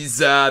hockey's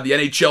the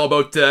NHL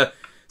about to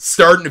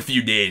start in a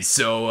few days,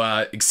 so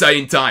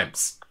exciting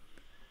times.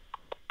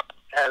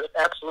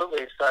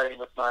 Absolutely exciting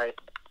with my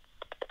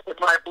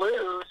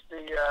Blues,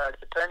 the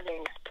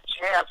defending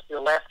champs, the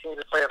last team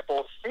to play a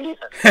full season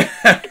to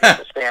get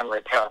the Stanley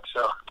Cup.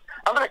 So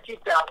I'm going to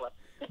keep that one.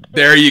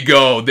 There you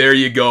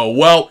go.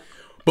 Well,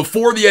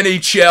 before the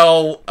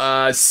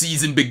NHL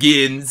season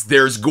begins,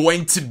 there's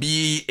going to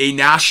be a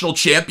national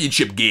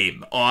championship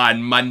game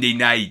on Monday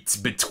night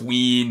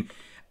between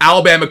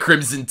Alabama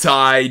Crimson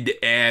Tide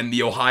and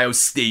the Ohio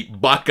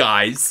State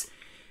Buckeyes.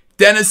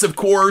 Dennis, of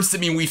course,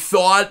 we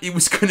thought it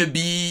was going to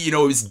be, it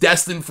was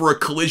destined for a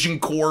collision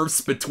course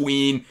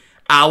between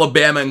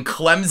Alabama and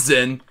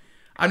Clemson.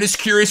 I'm just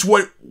curious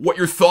what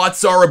your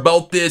thoughts are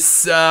about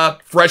this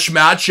fresh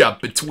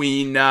matchup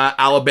between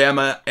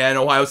Alabama and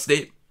Ohio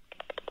State.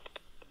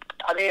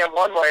 In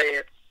one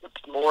way,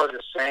 it's more of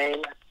the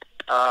same.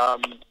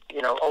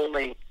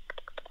 Only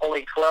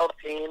 12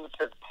 teams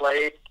have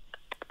played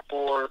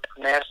for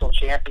national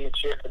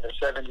championship in the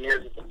 7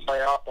 years of the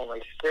playoff.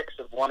 Only 6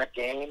 have won a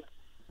game.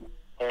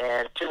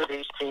 And 2 of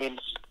these teams,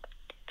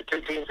 the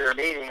 2 teams that are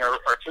meeting are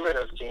 2 of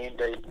those teams.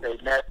 They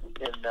met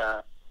in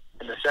the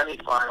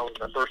semifinals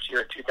in the first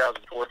year in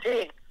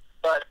 2014.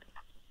 But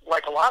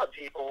like a lot of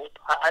people,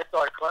 I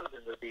thought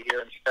Clemson would be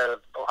here instead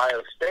of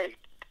Ohio State.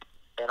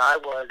 And I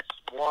was,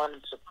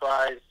 1,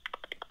 surprised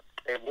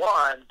they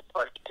won,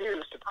 but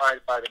 2,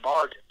 surprised by the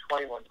margin,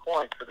 21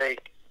 points. So they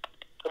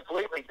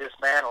completely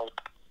dismantled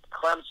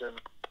Clemson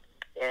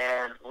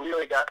and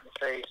really got in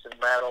the face and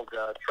rattled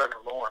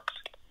Trevor Lawrence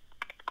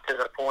to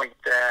the point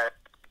that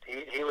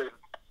he was,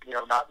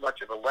 not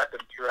much of a weapon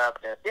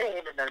throughout that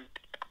game. And then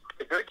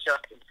the good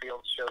Justin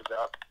Fields shows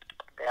up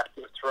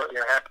after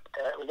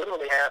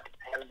literally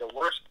having the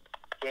worst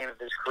game of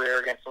his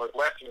career against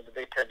Northwestern in the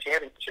Big Ten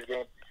championship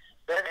game,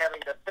 then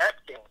having the best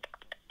game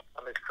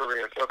of his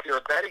career. So if you're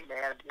a betting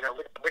man,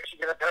 which you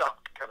going to bet on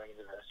coming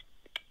into this?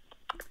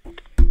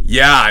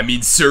 Yeah, I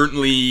mean,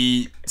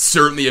 certainly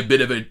a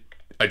bit of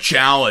a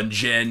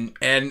challenge, and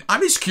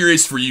I'm just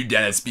curious for you,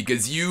 Dennis,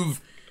 because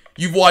you've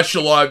watched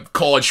a lot of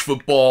college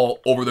football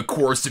over the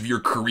course of your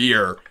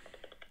career.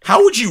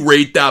 How would you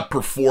rate that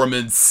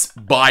performance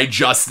by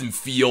Justin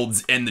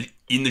Fields in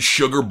the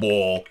Sugar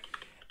Bowl?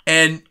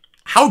 And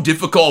how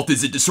difficult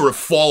is it to sort of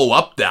follow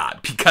up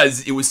that?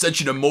 Because it was such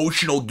an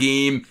emotional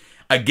game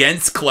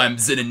against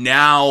Clemson, and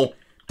now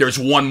there's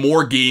one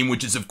more game,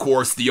 which is, of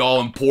course, the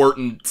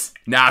all-important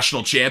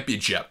national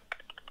championship.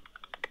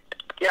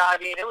 Yeah, I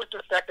mean, it was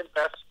the second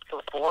best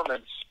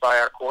performance by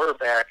our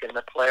quarterback in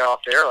the playoff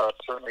era.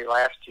 Certainly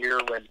last year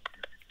when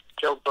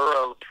Joe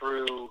Burrow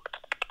threw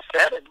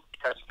 7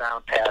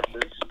 touchdown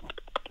passes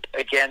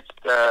against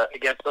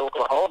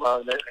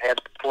Oklahoma and had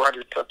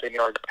 400-something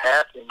yards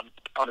passing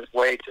on his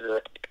way to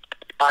the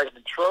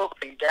Heisman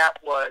Trophy. That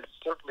was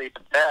certainly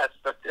the best,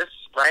 but this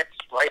ranks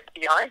right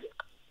behind it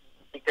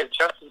because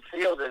Justin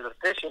Fields, as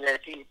efficient as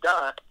he's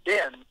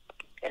been,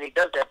 and he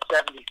does have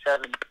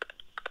 77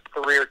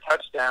 career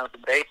touchdowns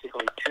in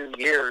basically 2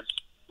 years,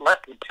 less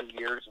than 2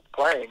 years of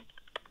playing.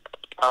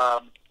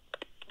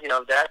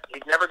 That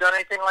he's never done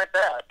anything like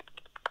that,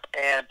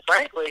 and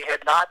frankly,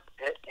 had not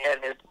as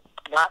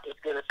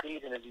good a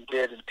season as he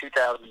did in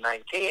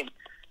 2019.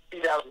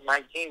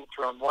 2019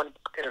 thrown 1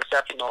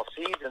 interception all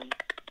season,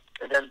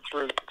 and then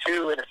threw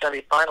 2 in the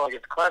semifinal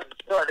against Clemson.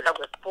 Still ended up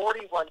with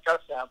 41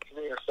 touchdowns,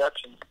 3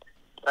 interceptions,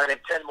 and I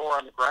think 10 more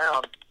on the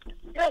ground.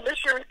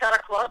 This year he's kind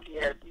of clunky.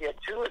 He had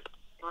 2 or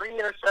 3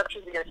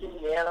 interceptions against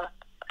Indiana,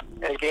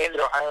 and a game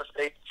that Ohio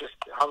State just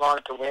hung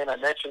on to win. I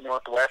mentioned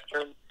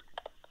Northwestern.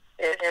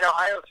 And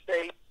Ohio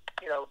State,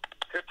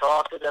 to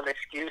talk to them,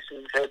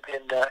 excuses had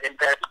been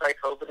impacted by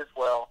COVID as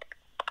well.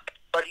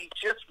 But he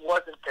just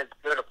wasn't as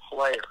good a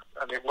player.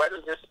 I mean,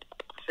 whether this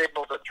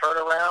signals a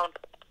turnaround,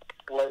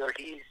 whether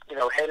he's,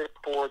 headed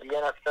for the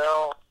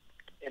NFL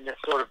in this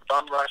sort of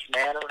bum rush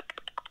manner,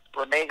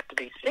 remains to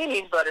be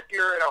seen. But if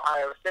you're an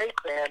Ohio State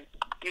fan,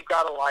 you've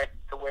got to like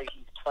the way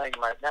he's playing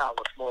right now. It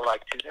looks more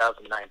like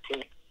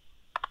 2019.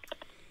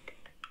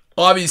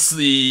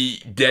 Obviously,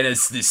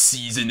 Dennis, this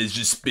season has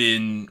just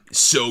been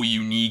so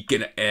unique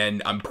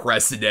and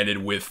unprecedented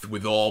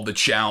with all the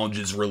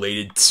challenges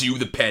related to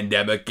the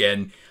pandemic.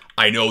 And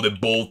I know that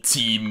both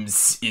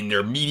teams in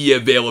their media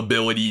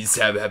availabilities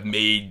have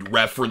made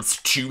reference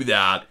to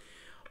that.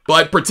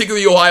 But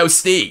particularly Ohio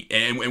State.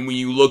 And when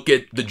you look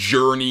at the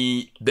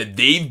journey that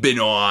they've been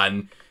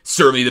on,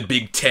 certainly the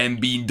Big Ten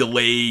being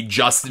delayed,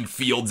 Justin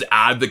Fields'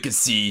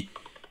 advocacy,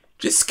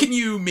 just can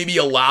you maybe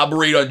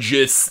elaborate on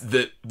just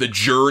the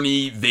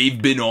journey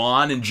they've been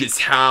on and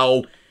just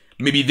how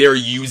maybe they're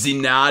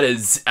using that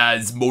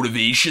as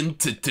motivation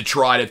to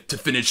try to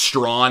finish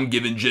strong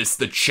given just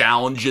the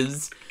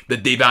challenges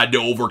that they've had to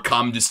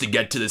overcome just to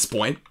get to this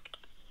point?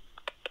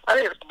 I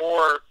think it's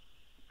more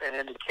an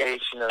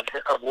indication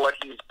of what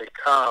he's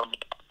become,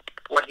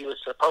 what he was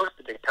supposed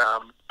to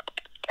become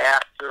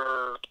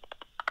after,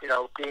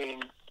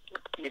 being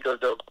either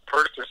the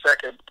first or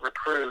second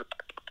recruit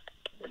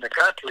in the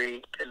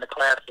country in the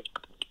class of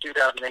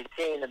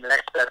 2018 and the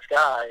next best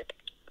guy,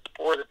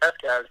 or the best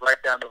guy is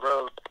right down the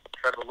road,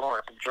 Trevor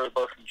Lawrence, and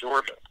both from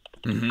Georgia.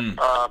 Mm-hmm.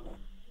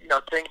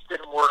 Things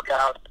didn't work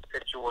out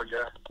at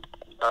Georgia.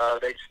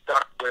 They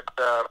stuck with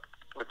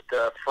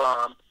Jeff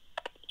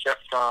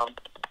Fromm,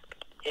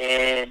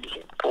 and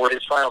for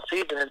his final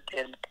season,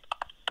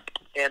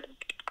 and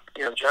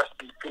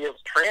Justin Fields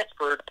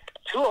transferred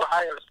to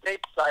Ohio State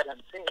sight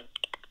unseen,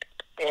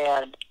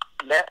 and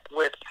met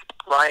with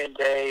Ryan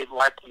Day,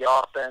 liked the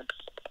offense,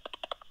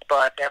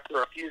 but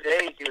after a few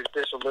days he was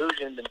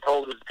disillusioned and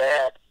told his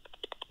dad,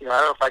 I don't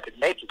know if I could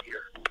make it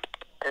here.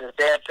 And his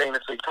dad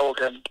famously told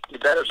him, you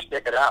better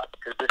stick it out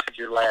because this is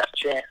your last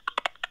chance.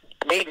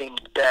 Meaning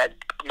that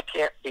you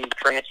can't be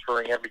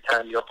transferring every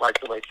time you don't like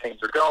the way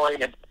things are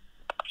going. And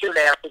soon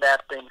after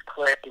that, things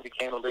clicked. He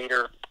became a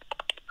leader.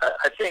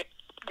 I think,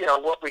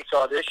 what we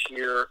saw this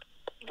year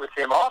with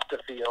him off the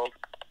field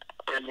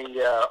in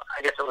the,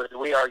 I guess it was the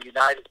We Are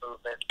United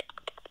movement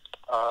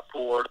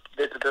for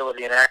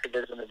visibility and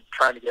activism and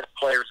trying to get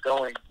players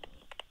going,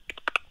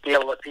 be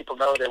able to let people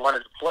know they wanted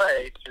to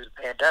play through the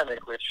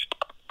pandemic, which,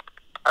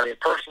 I mean,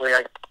 personally,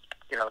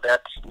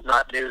 that's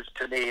not news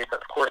to me.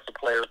 Of course the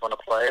players want to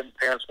play and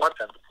parents want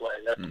them to play.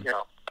 That's,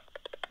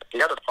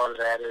 the other part of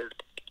that is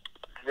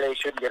they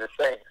shouldn't get a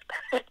say.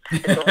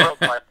 It's a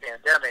worldwide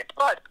pandemic.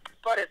 But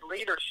his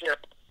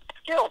leadership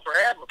skills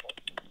are admirable.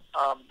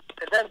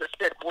 And then to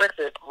stick with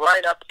it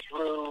right up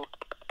through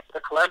the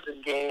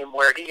Clemson game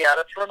where he had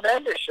a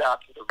tremendous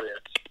shot to the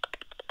ribs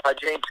by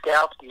James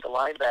Skalski, the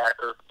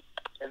linebacker,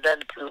 and then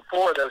threw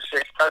 4 of those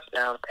 6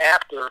 touchdowns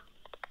after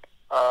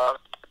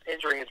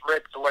injuring his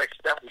ribs. To what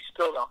extent, we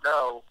still don't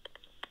know.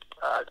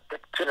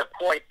 To the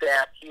point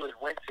that he was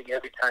wincing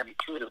every time he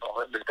threw the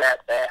ball. It was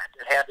that bad.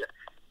 It had to,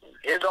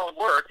 his own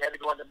word, had to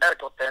go in the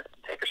medical tent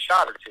and take a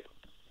shot or two.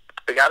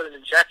 They got an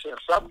injection of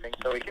something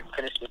so he could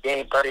finish the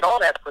game. But all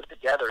that put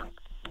together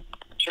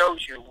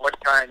shows you what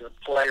kind of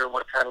player,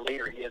 what kind of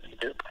leader he is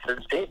to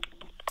his team.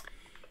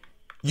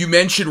 You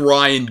mentioned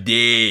Ryan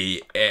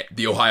Day,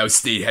 the Ohio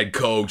State head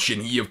coach,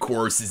 and he, of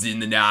course, is in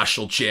the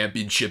national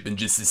championship in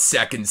just his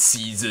second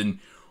season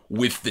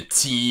with the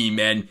team.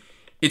 And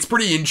it's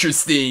pretty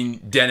interesting,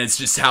 Dennis,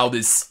 just how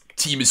this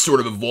team has sort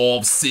of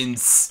evolved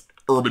since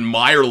Urban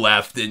Meyer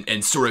left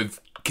and sort of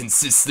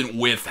consistent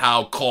with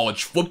how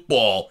college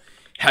football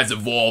has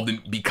evolved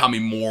and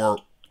becoming more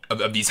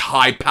of these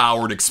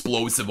high-powered,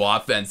 explosive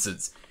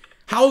offenses.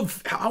 How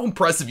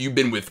impressive you've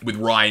been with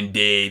Ryan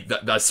Day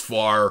thus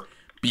far,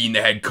 being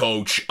the head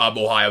coach of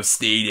Ohio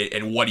State,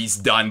 and what he's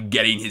done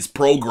getting his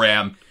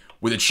program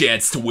with a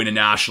chance to win a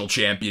national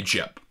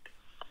championship?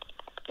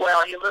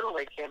 Well, he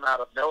literally came out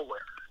of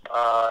nowhere.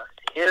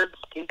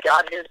 He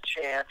got his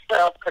chance.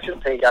 Well, I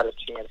shouldn't say he got his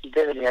chance. He's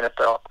been in the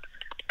NFL.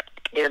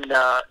 In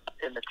the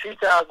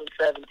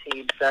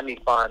 2017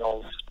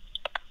 semifinals,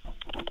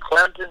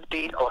 Clemson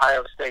beat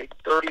Ohio State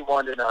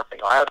 31-0.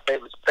 Ohio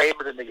State was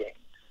favored in the game.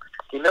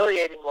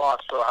 Humiliating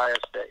loss for Ohio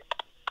State.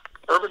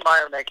 Urban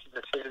Meyer makes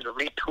the decision to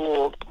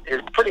retool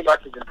pretty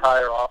much his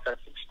entire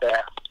offensive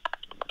staff.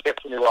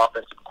 Gets a new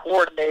offensive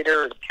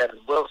coordinator,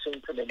 Kevin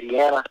Wilson from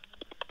Indiana.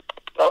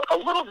 A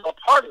little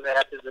part of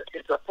that is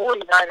it's a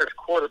 49ers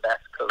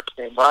quarterbacks coach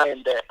named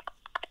Ryan Day.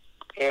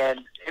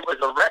 And it was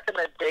a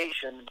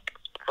recommendation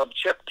from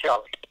Chip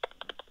Kelly.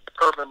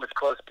 Urban was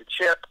close to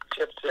Chip.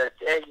 Chip said,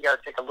 hey, you got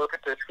to take a look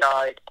at this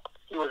guy.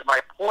 He was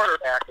my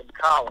quarterback in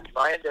college.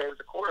 Ryan Day was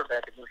a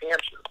quarterback in New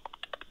Hampshire.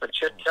 But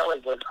Chip Kelly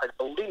was, I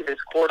believe,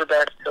 his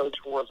quarterback's coach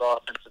or his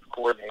offensive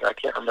coordinator. I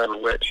can't remember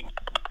which.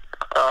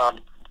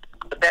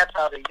 But that's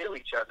how they knew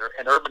each other.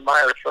 And Urban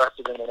Meyer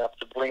trusted him enough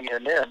to bring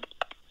him in.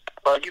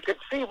 But you can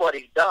see what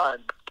he's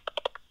done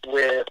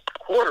with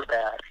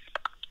quarterbacks.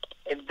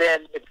 And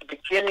then at the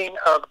beginning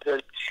of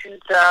the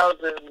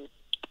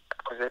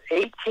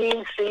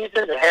 2018 season,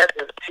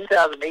 the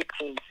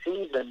 2018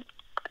 season,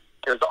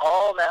 there's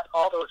all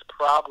those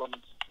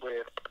problems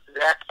with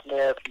Zach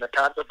Smith and the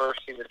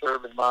controversy with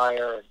Urban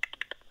Meyer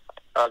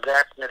and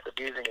Zach Smith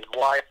abusing his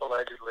wife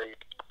allegedly,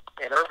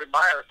 and Urban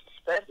Meyer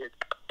suspended.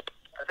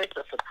 I think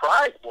the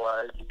surprise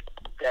was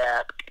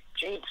that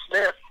Gene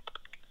Smith,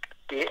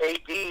 the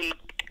AD,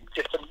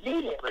 just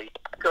immediately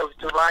goes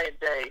to Ryan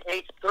Day,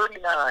 age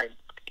 39,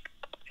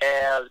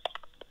 as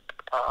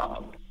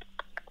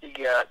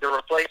the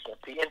replacement,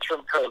 the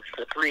interim coach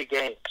for 3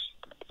 games.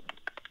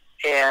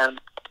 And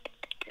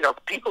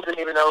people didn't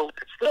even know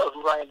still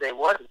who Ryan Day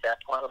was at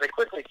that point. Well, they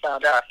quickly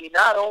found out. He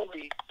not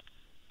only,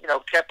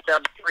 kept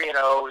them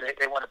 3-0,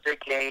 they won a big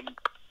game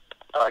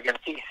against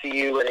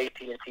TCU at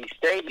AT&T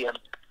Stadium,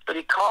 but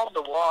he calmed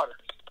the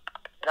waters.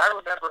 And I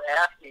remember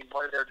asking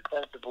one of their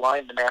defensive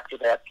linemen after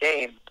that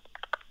game,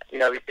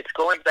 it's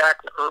going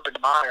back to Urban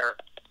Meyer,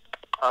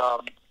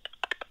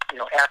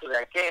 after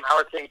that game, how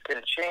are things going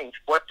to change?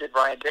 What did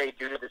Ryan Day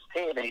do to this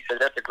team? And he said,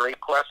 that's a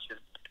great question,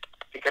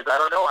 because I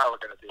don't know how we're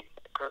going to be.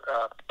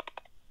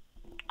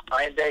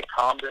 Ryan Day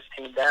calmed this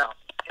team down.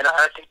 And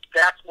I think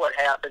that's what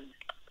happened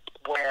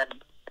when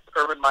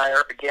Urban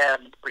Meyer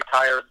again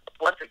retired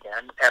once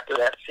again after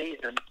that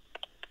season,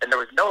 and there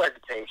was no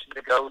hesitation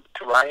to go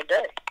to Ryan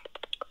Day.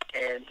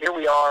 And here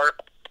we are,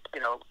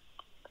 2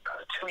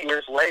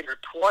 years later,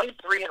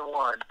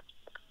 23-1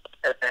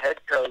 as the head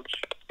coach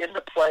in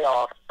the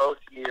playoffs both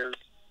years,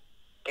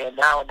 and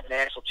now in the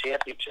national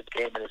championship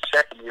game in his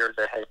second year as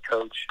a head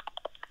coach.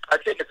 I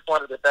think it's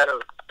one of the better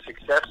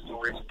success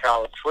stories in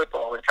college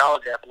football and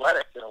college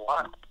athletics in a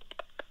while.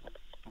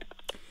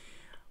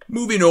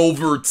 Moving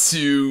over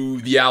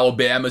to the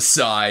Alabama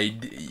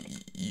side,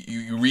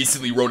 you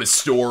recently wrote a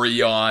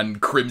story on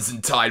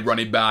Crimson Tide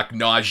running back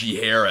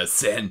Najee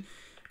Harris, and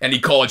any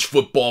college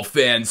football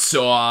fan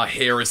saw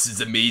Harris's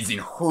amazing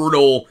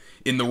hurdle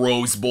in the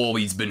Rose Bowl.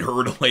 He's been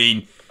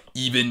hurdling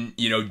even,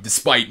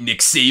 despite Nick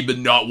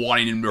Saban not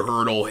wanting him to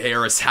hurdle,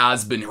 Harris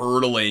has been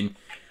hurdling.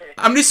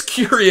 I'm just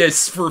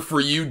curious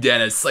for you,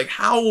 Dennis, like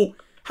how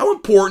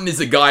important is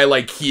a guy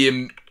like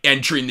him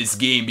entering this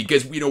game?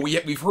 Because,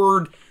 we've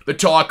heard the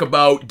talk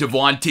about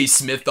Devontae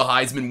Smith, the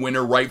Heisman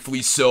winner,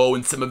 rightfully so,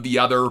 and some of the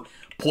other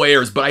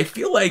players, but I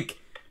feel like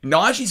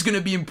Najee's going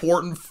to be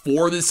important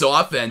for this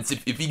offense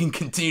if he can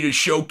continue to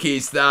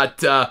showcase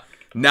that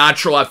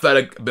natural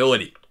athletic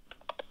ability.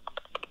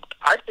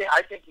 I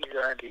think he's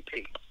their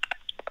MVP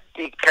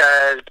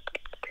because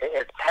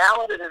as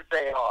talented as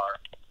they are,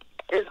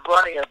 his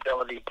running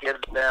ability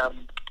gives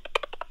them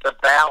the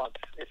balance,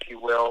 if you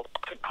will,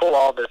 to pull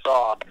all this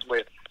off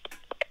with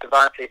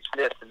Devontae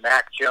Smith and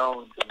Mac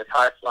Jones and the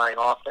high-flying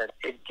offense.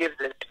 It gives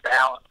it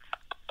balance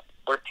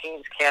where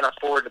teams can't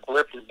afford to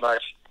blitz as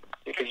much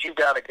because you've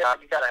got a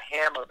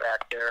hammer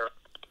back there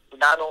who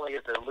not only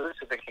is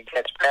elusive and can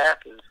catch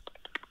passes,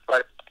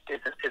 but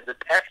is an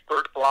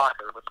expert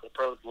blocker, which the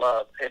pros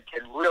love, and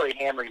can really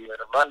hammer you in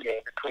a run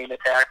game between the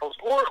tackles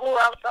or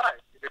outside.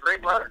 He's a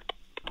great runner.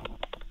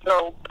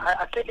 So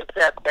I think it's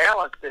that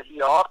balance that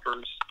he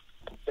offers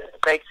that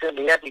makes him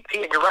the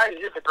MVP. And you're right,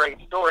 it is a great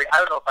story. I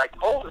don't know if I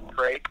told it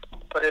great,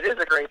 but it is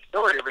a great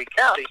story to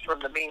recount. He's from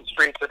the mean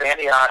streets of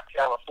Antioch,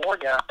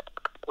 California,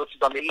 which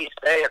is on the East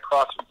Bay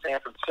across from San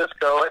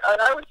Francisco.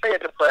 And I would say a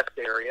depressed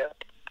area.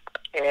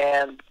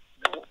 And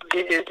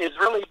it is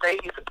really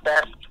maybe the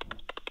best,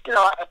 he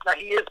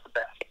is the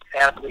best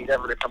athlete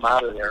ever to come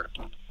out of there.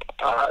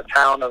 A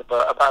town of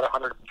about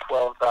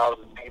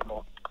 112,000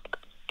 people.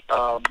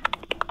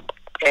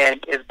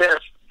 And has been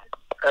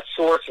a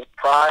source of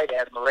pride,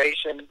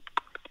 admiration,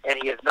 and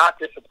he has not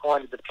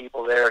disappointed the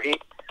people there.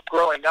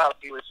 Growing up,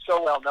 he was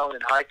so well known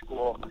in high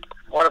school.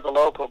 One of the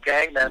local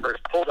gang members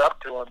pulled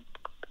up to him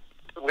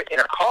in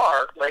a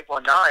car late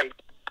one night,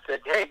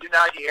 said, "Hey, do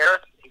Najee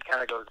Harris?" He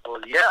kind of goes,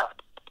 "Well, yeah."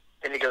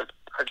 And he goes,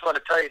 "I just want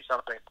to tell you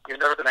something. You're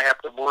never going to have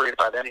to worry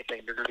about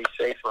anything. You're going to be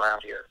safe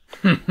around here."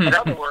 In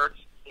other words,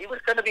 he was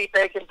going to be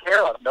taken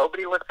care of.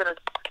 Nobody was going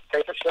to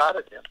take a shot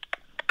at him.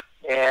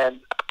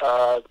 And,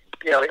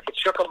 it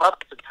shook him up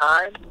at the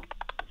time.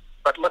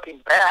 But looking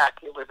back,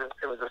 it was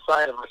a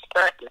sign of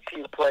respect that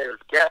few players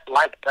get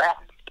like that.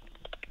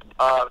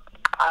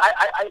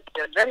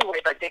 In many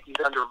ways, I think he's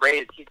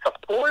underrated. He's the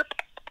fourth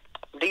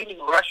leading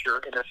rusher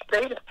in the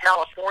state of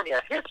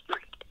California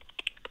history.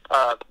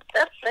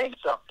 That's saying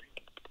something.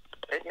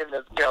 In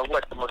the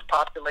most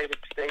populated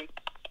state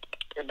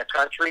in the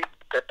country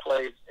that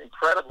plays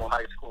incredible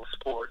high school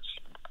sports.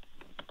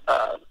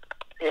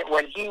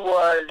 When he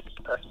was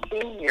a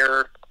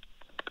senior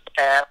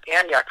at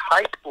Antioch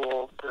High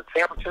School, the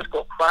San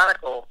Francisco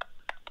Chronicle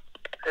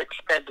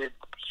expended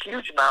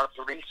huge amounts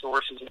of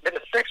resources. It did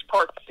a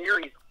 6-part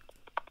series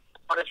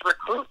on his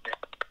recruitment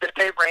that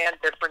they ran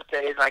different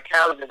days. I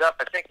counted it up.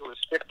 I think it was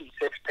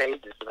 56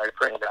 pages that I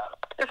printed out.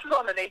 This is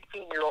on an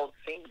 18-year-old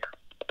senior.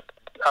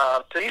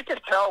 So you can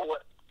tell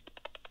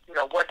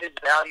what his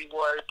value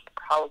was,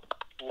 how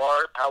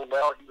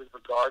well he was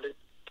regarded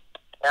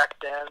back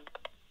then.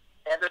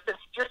 And there's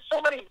just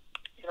so many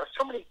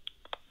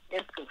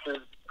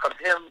instances of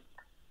him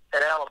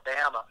at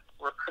Alabama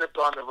where it could have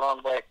gone the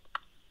wrong way.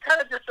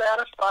 Kind of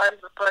dissatisfied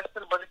as a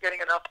freshman, wasn't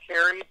getting enough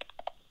carries.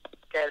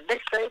 And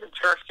Nick Saban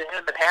turns to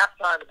him at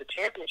halftime of the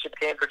championship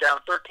game. They're down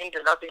 13-0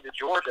 to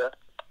Georgia.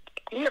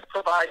 He had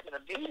provided an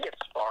immediate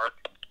spark.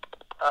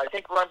 I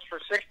think runs for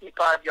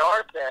 65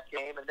 yards that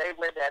game, and they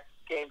win that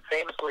game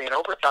famously in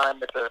overtime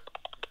with the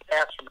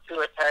pass from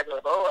Tua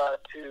Tagovailoa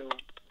to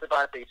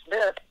Devontae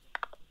Smith.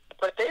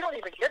 But they don't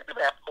even get to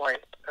that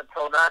point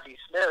until Najee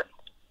Smith,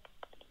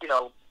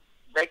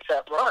 makes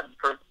that runs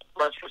for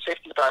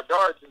 65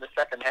 yards in the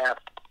second half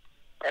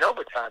and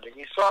overtime. And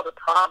you saw the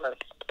promise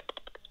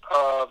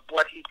of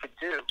what he could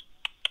do.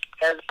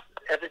 As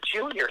a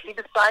junior, he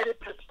decided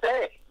to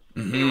stay.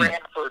 Mm-hmm. He ran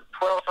for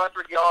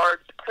 1,200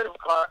 yards, could have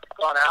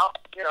gone out,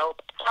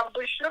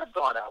 probably should have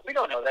gone out. We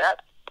don't know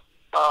that.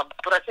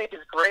 But I think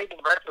his grade in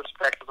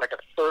retrospect is like a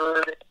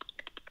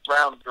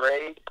third-round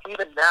grade.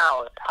 Even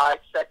now, a high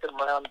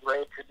second-round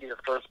grade could be the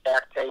first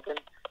back taken.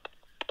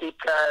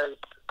 Because,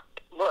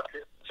 look,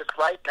 just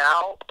right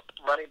now,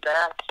 running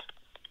backs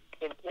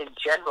in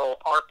general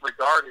aren't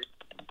regarded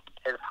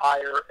as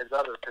higher as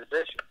other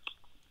positions.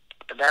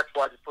 And that's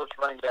why the first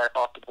running back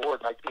off the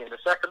board might be in the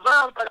second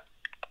round.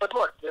 But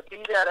look, to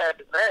be that as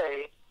it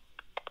may,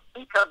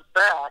 he comes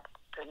back,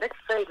 and Nick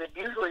Saban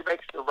usually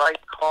makes the right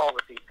call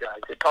with these guys.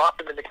 They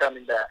talk him into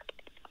coming back.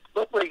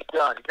 Look what he's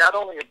done. He not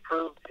only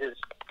improved his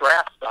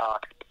draft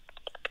stock,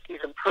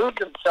 he's improved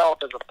himself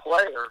as a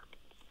player.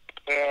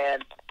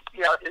 And,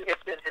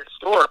 it's been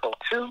historical.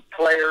 2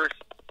 players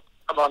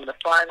among the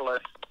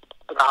finalists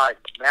for the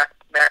Heisman,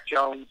 Mac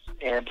Jones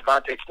and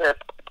Devontae Smith.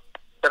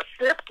 The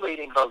 5th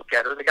leading vote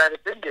getter, the guy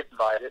that didn't get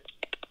invited,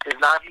 is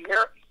Najee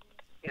Harris.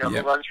 Who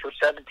runs for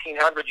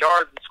 1,700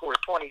 yards and scores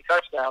 20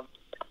 touchdowns.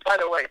 By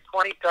the way,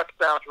 20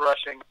 touchdowns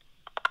rushing.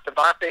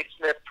 Devontae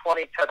Smith,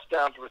 20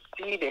 touchdowns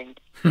receiving.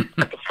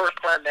 That's the first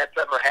time that's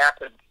ever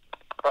happened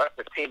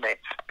with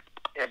teammates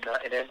in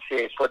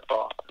NCAA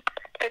football.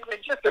 And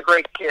just a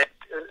great kid.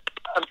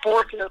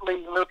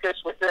 Unfortunately,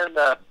 Lucas, within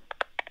the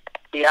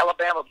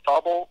Alabama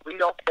bubble, we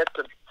don't get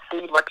to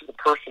see much of the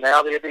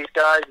personality of these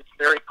guys. It's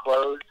very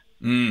closed.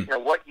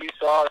 What you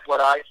saw is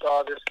what I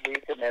saw this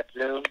week in that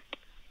Zoom.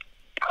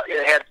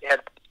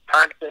 Had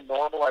times been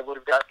normal, I would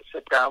have got to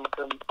sit down with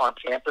him on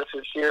campus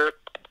this year.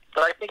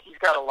 But I think he's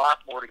got a lot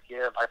more to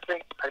give. I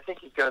think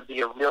he's going to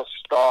be a real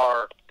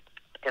star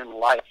in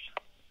life.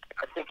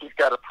 I think he's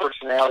got a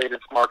personality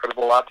that's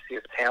marketable. Obviously,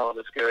 his talent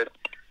is good.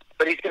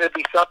 But he's going to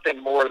be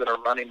something more than a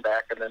running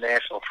back in the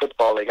National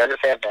Football League. I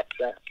just have that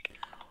sense.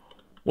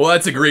 Well,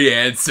 that's a great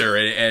answer,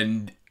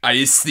 and I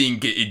just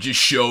think it just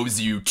shows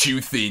you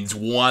 2 things.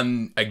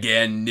 One,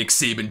 again, Nick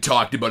Saban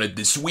talked about it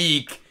this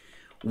week,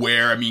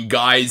 where,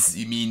 guys,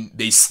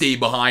 they stay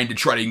behind to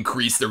try to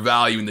increase their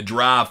value in the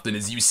draft, and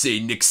as you say,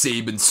 Nick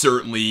Saban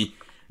certainly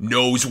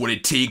knows what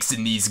it takes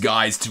in these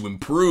guys to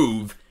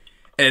improve.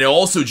 And it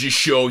also just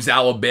shows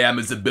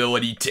Alabama's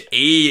ability to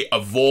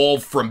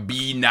evolve from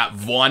being that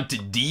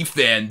vaunted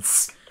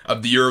defense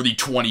of the early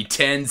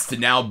 2010s to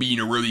now being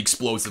a really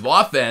explosive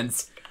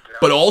offense,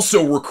 but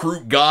also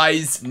recruit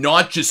guys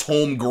not just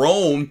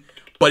homegrown,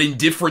 but in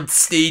different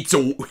states,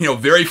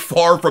 very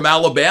far from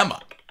Alabama.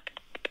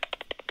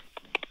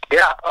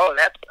 Yeah. Oh,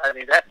 that's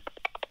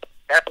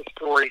a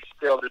story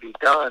still to be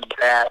done.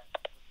 That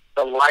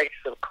the likes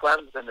of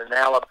Clemson and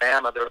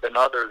Alabama, there have been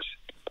others,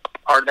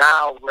 are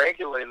now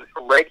regularly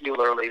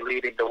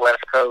leading the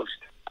West Coast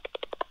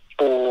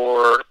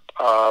for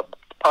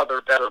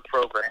other better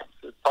programs.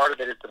 Part of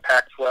it is the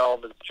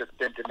Pac-12 has just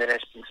been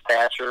diminished in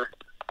stature.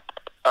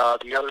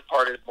 The other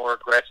part is more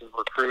aggressive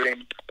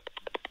recruiting.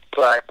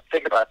 But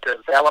think about this.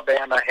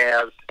 Alabama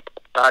has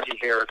Najee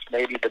Harris,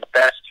 maybe the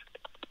best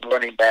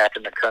running back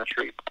in the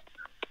country.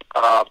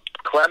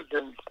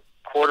 Clemson's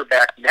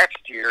quarterback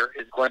next year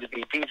is going to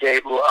be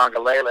DJ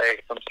Uiagalelei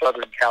from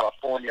Southern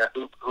California,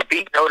 who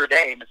beat Notre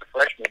Dame as a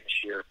freshman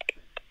this year,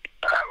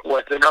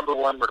 was the number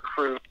one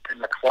recruit in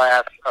the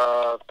class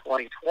of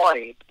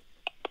 2020.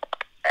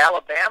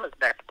 Alabama's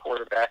next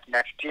quarterback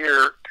next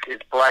year is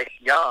Bryce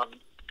Young,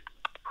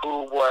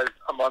 who was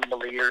among the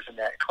leaders in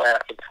that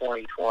class of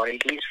 2020.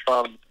 He's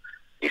from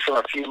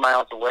a few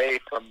miles away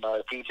from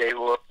DJ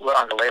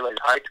Uiagalelei's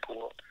high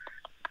school,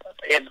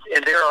 and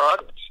there are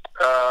others.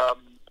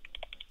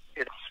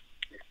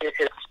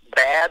 It's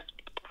bad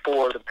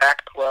for the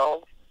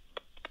Pac-12,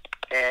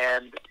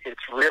 and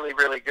it's really,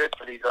 really good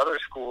for these other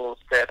schools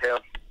that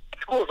have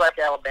schools like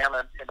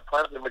Alabama and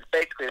Clemson, which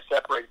basically have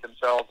separated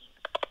themselves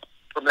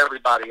from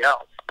everybody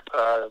else.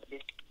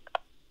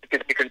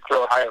 You can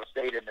throw Ohio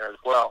State in there as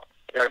well.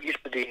 It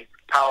used to be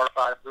Power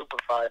 5, Group of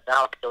 5.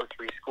 Now it's those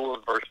three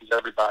schools versus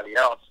everybody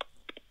else.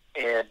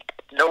 And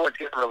no one's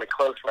getting really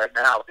close right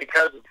now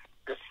because of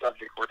this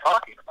subject we're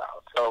talking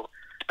about. So,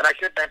 and I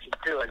should mention,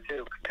 too,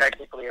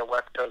 technically a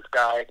West Coast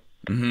guy,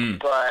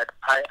 but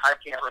I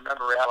can't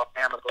remember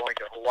Alabama going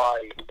to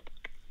Hawaii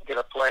to get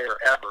a player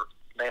ever.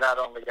 They not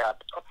only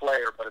got a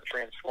player, but a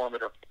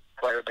transformative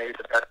player, maybe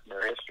the best in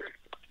their history.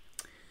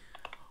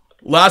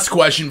 Last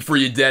question for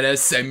you,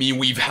 Dennis. I mean,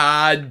 we've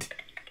had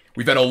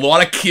a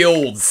lot of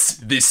kills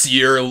this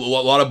year, a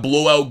lot of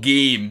blowout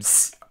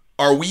games.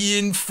 Are we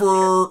in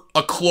for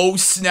a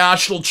close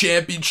national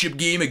championship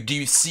game? Like, do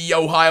you see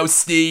Ohio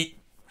State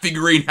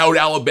figuring out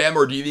Alabama,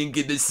 or do you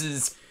think this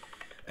is,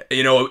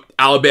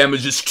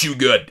 Alabama's just too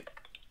good?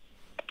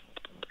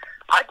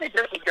 I think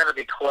this is going to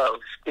be close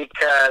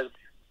because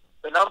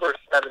the number is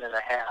 7.5,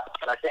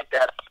 and I think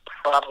that's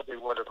probably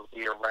what it'll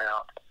be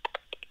around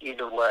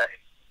either way.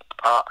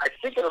 I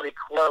think it'll be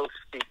close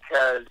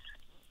because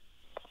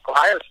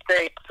Ohio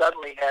State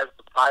suddenly has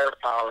the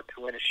firepower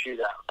to win a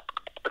shootout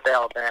with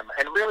Alabama.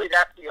 And really,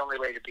 that's the only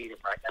way to beat him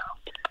right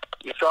now.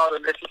 You saw the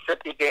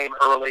Mississippi game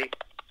early.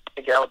 I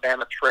think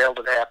Alabama trailed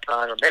at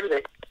halftime, or maybe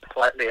they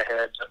slightly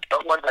ahead,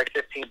 but won by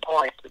 15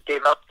 points, but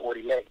gave up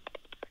 48.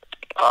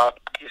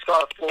 You saw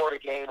the Florida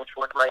game, which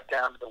went right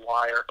down to the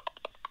wire.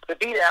 To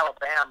beat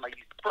Alabama,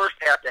 you first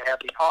have to have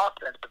the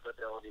offensive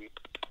ability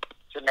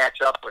to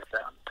match up with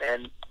them.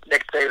 And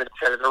Nick Saban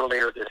said it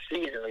earlier this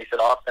season. He said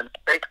offense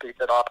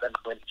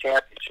wins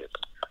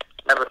championships.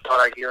 Never thought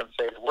I'd hear him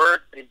say the word,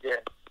 but he did.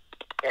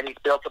 And he's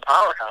built a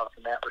powerhouse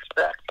in that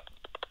respect.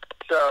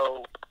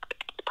 So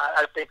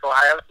I think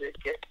Ohio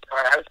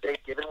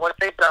State, given what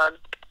they've done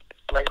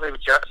lately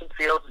with Justin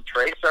Fields and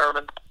Trey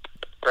Sermon,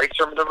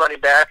 the running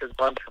back, has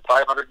run for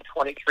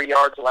 523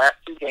 yards the last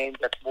two games.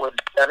 That's more than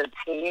 7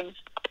 teams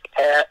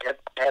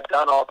have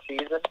done all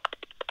season.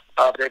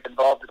 They've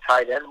involved the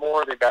tight end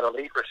more. They've got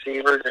elite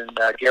receivers in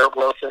Garrett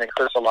Wilson and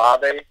Chris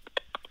Olave.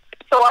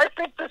 So I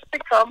think this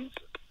becomes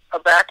a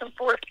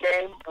back-and-forth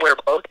game where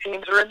both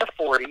teams are in the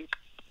 40s.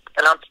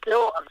 And I'm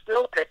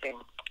still picking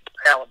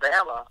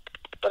Alabama,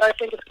 but I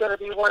think it's going to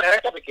be one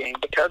heck of a game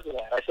because of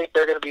that. I think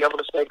they're going to be able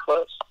to stay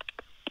close.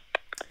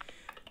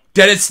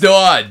 Dennis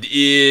Dodd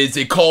is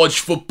a college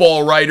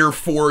football writer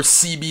for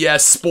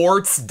CBS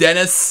Sports.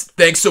 Dennis,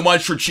 thanks so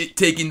much for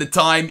taking the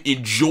time.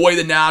 Enjoy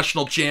the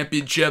national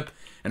championship,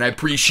 and I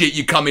appreciate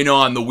you coming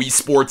on the Wii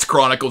Sports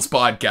Chronicles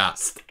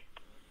podcast.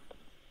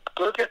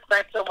 Lucas,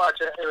 thanks so much.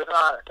 It was an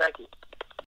honor. Thank you.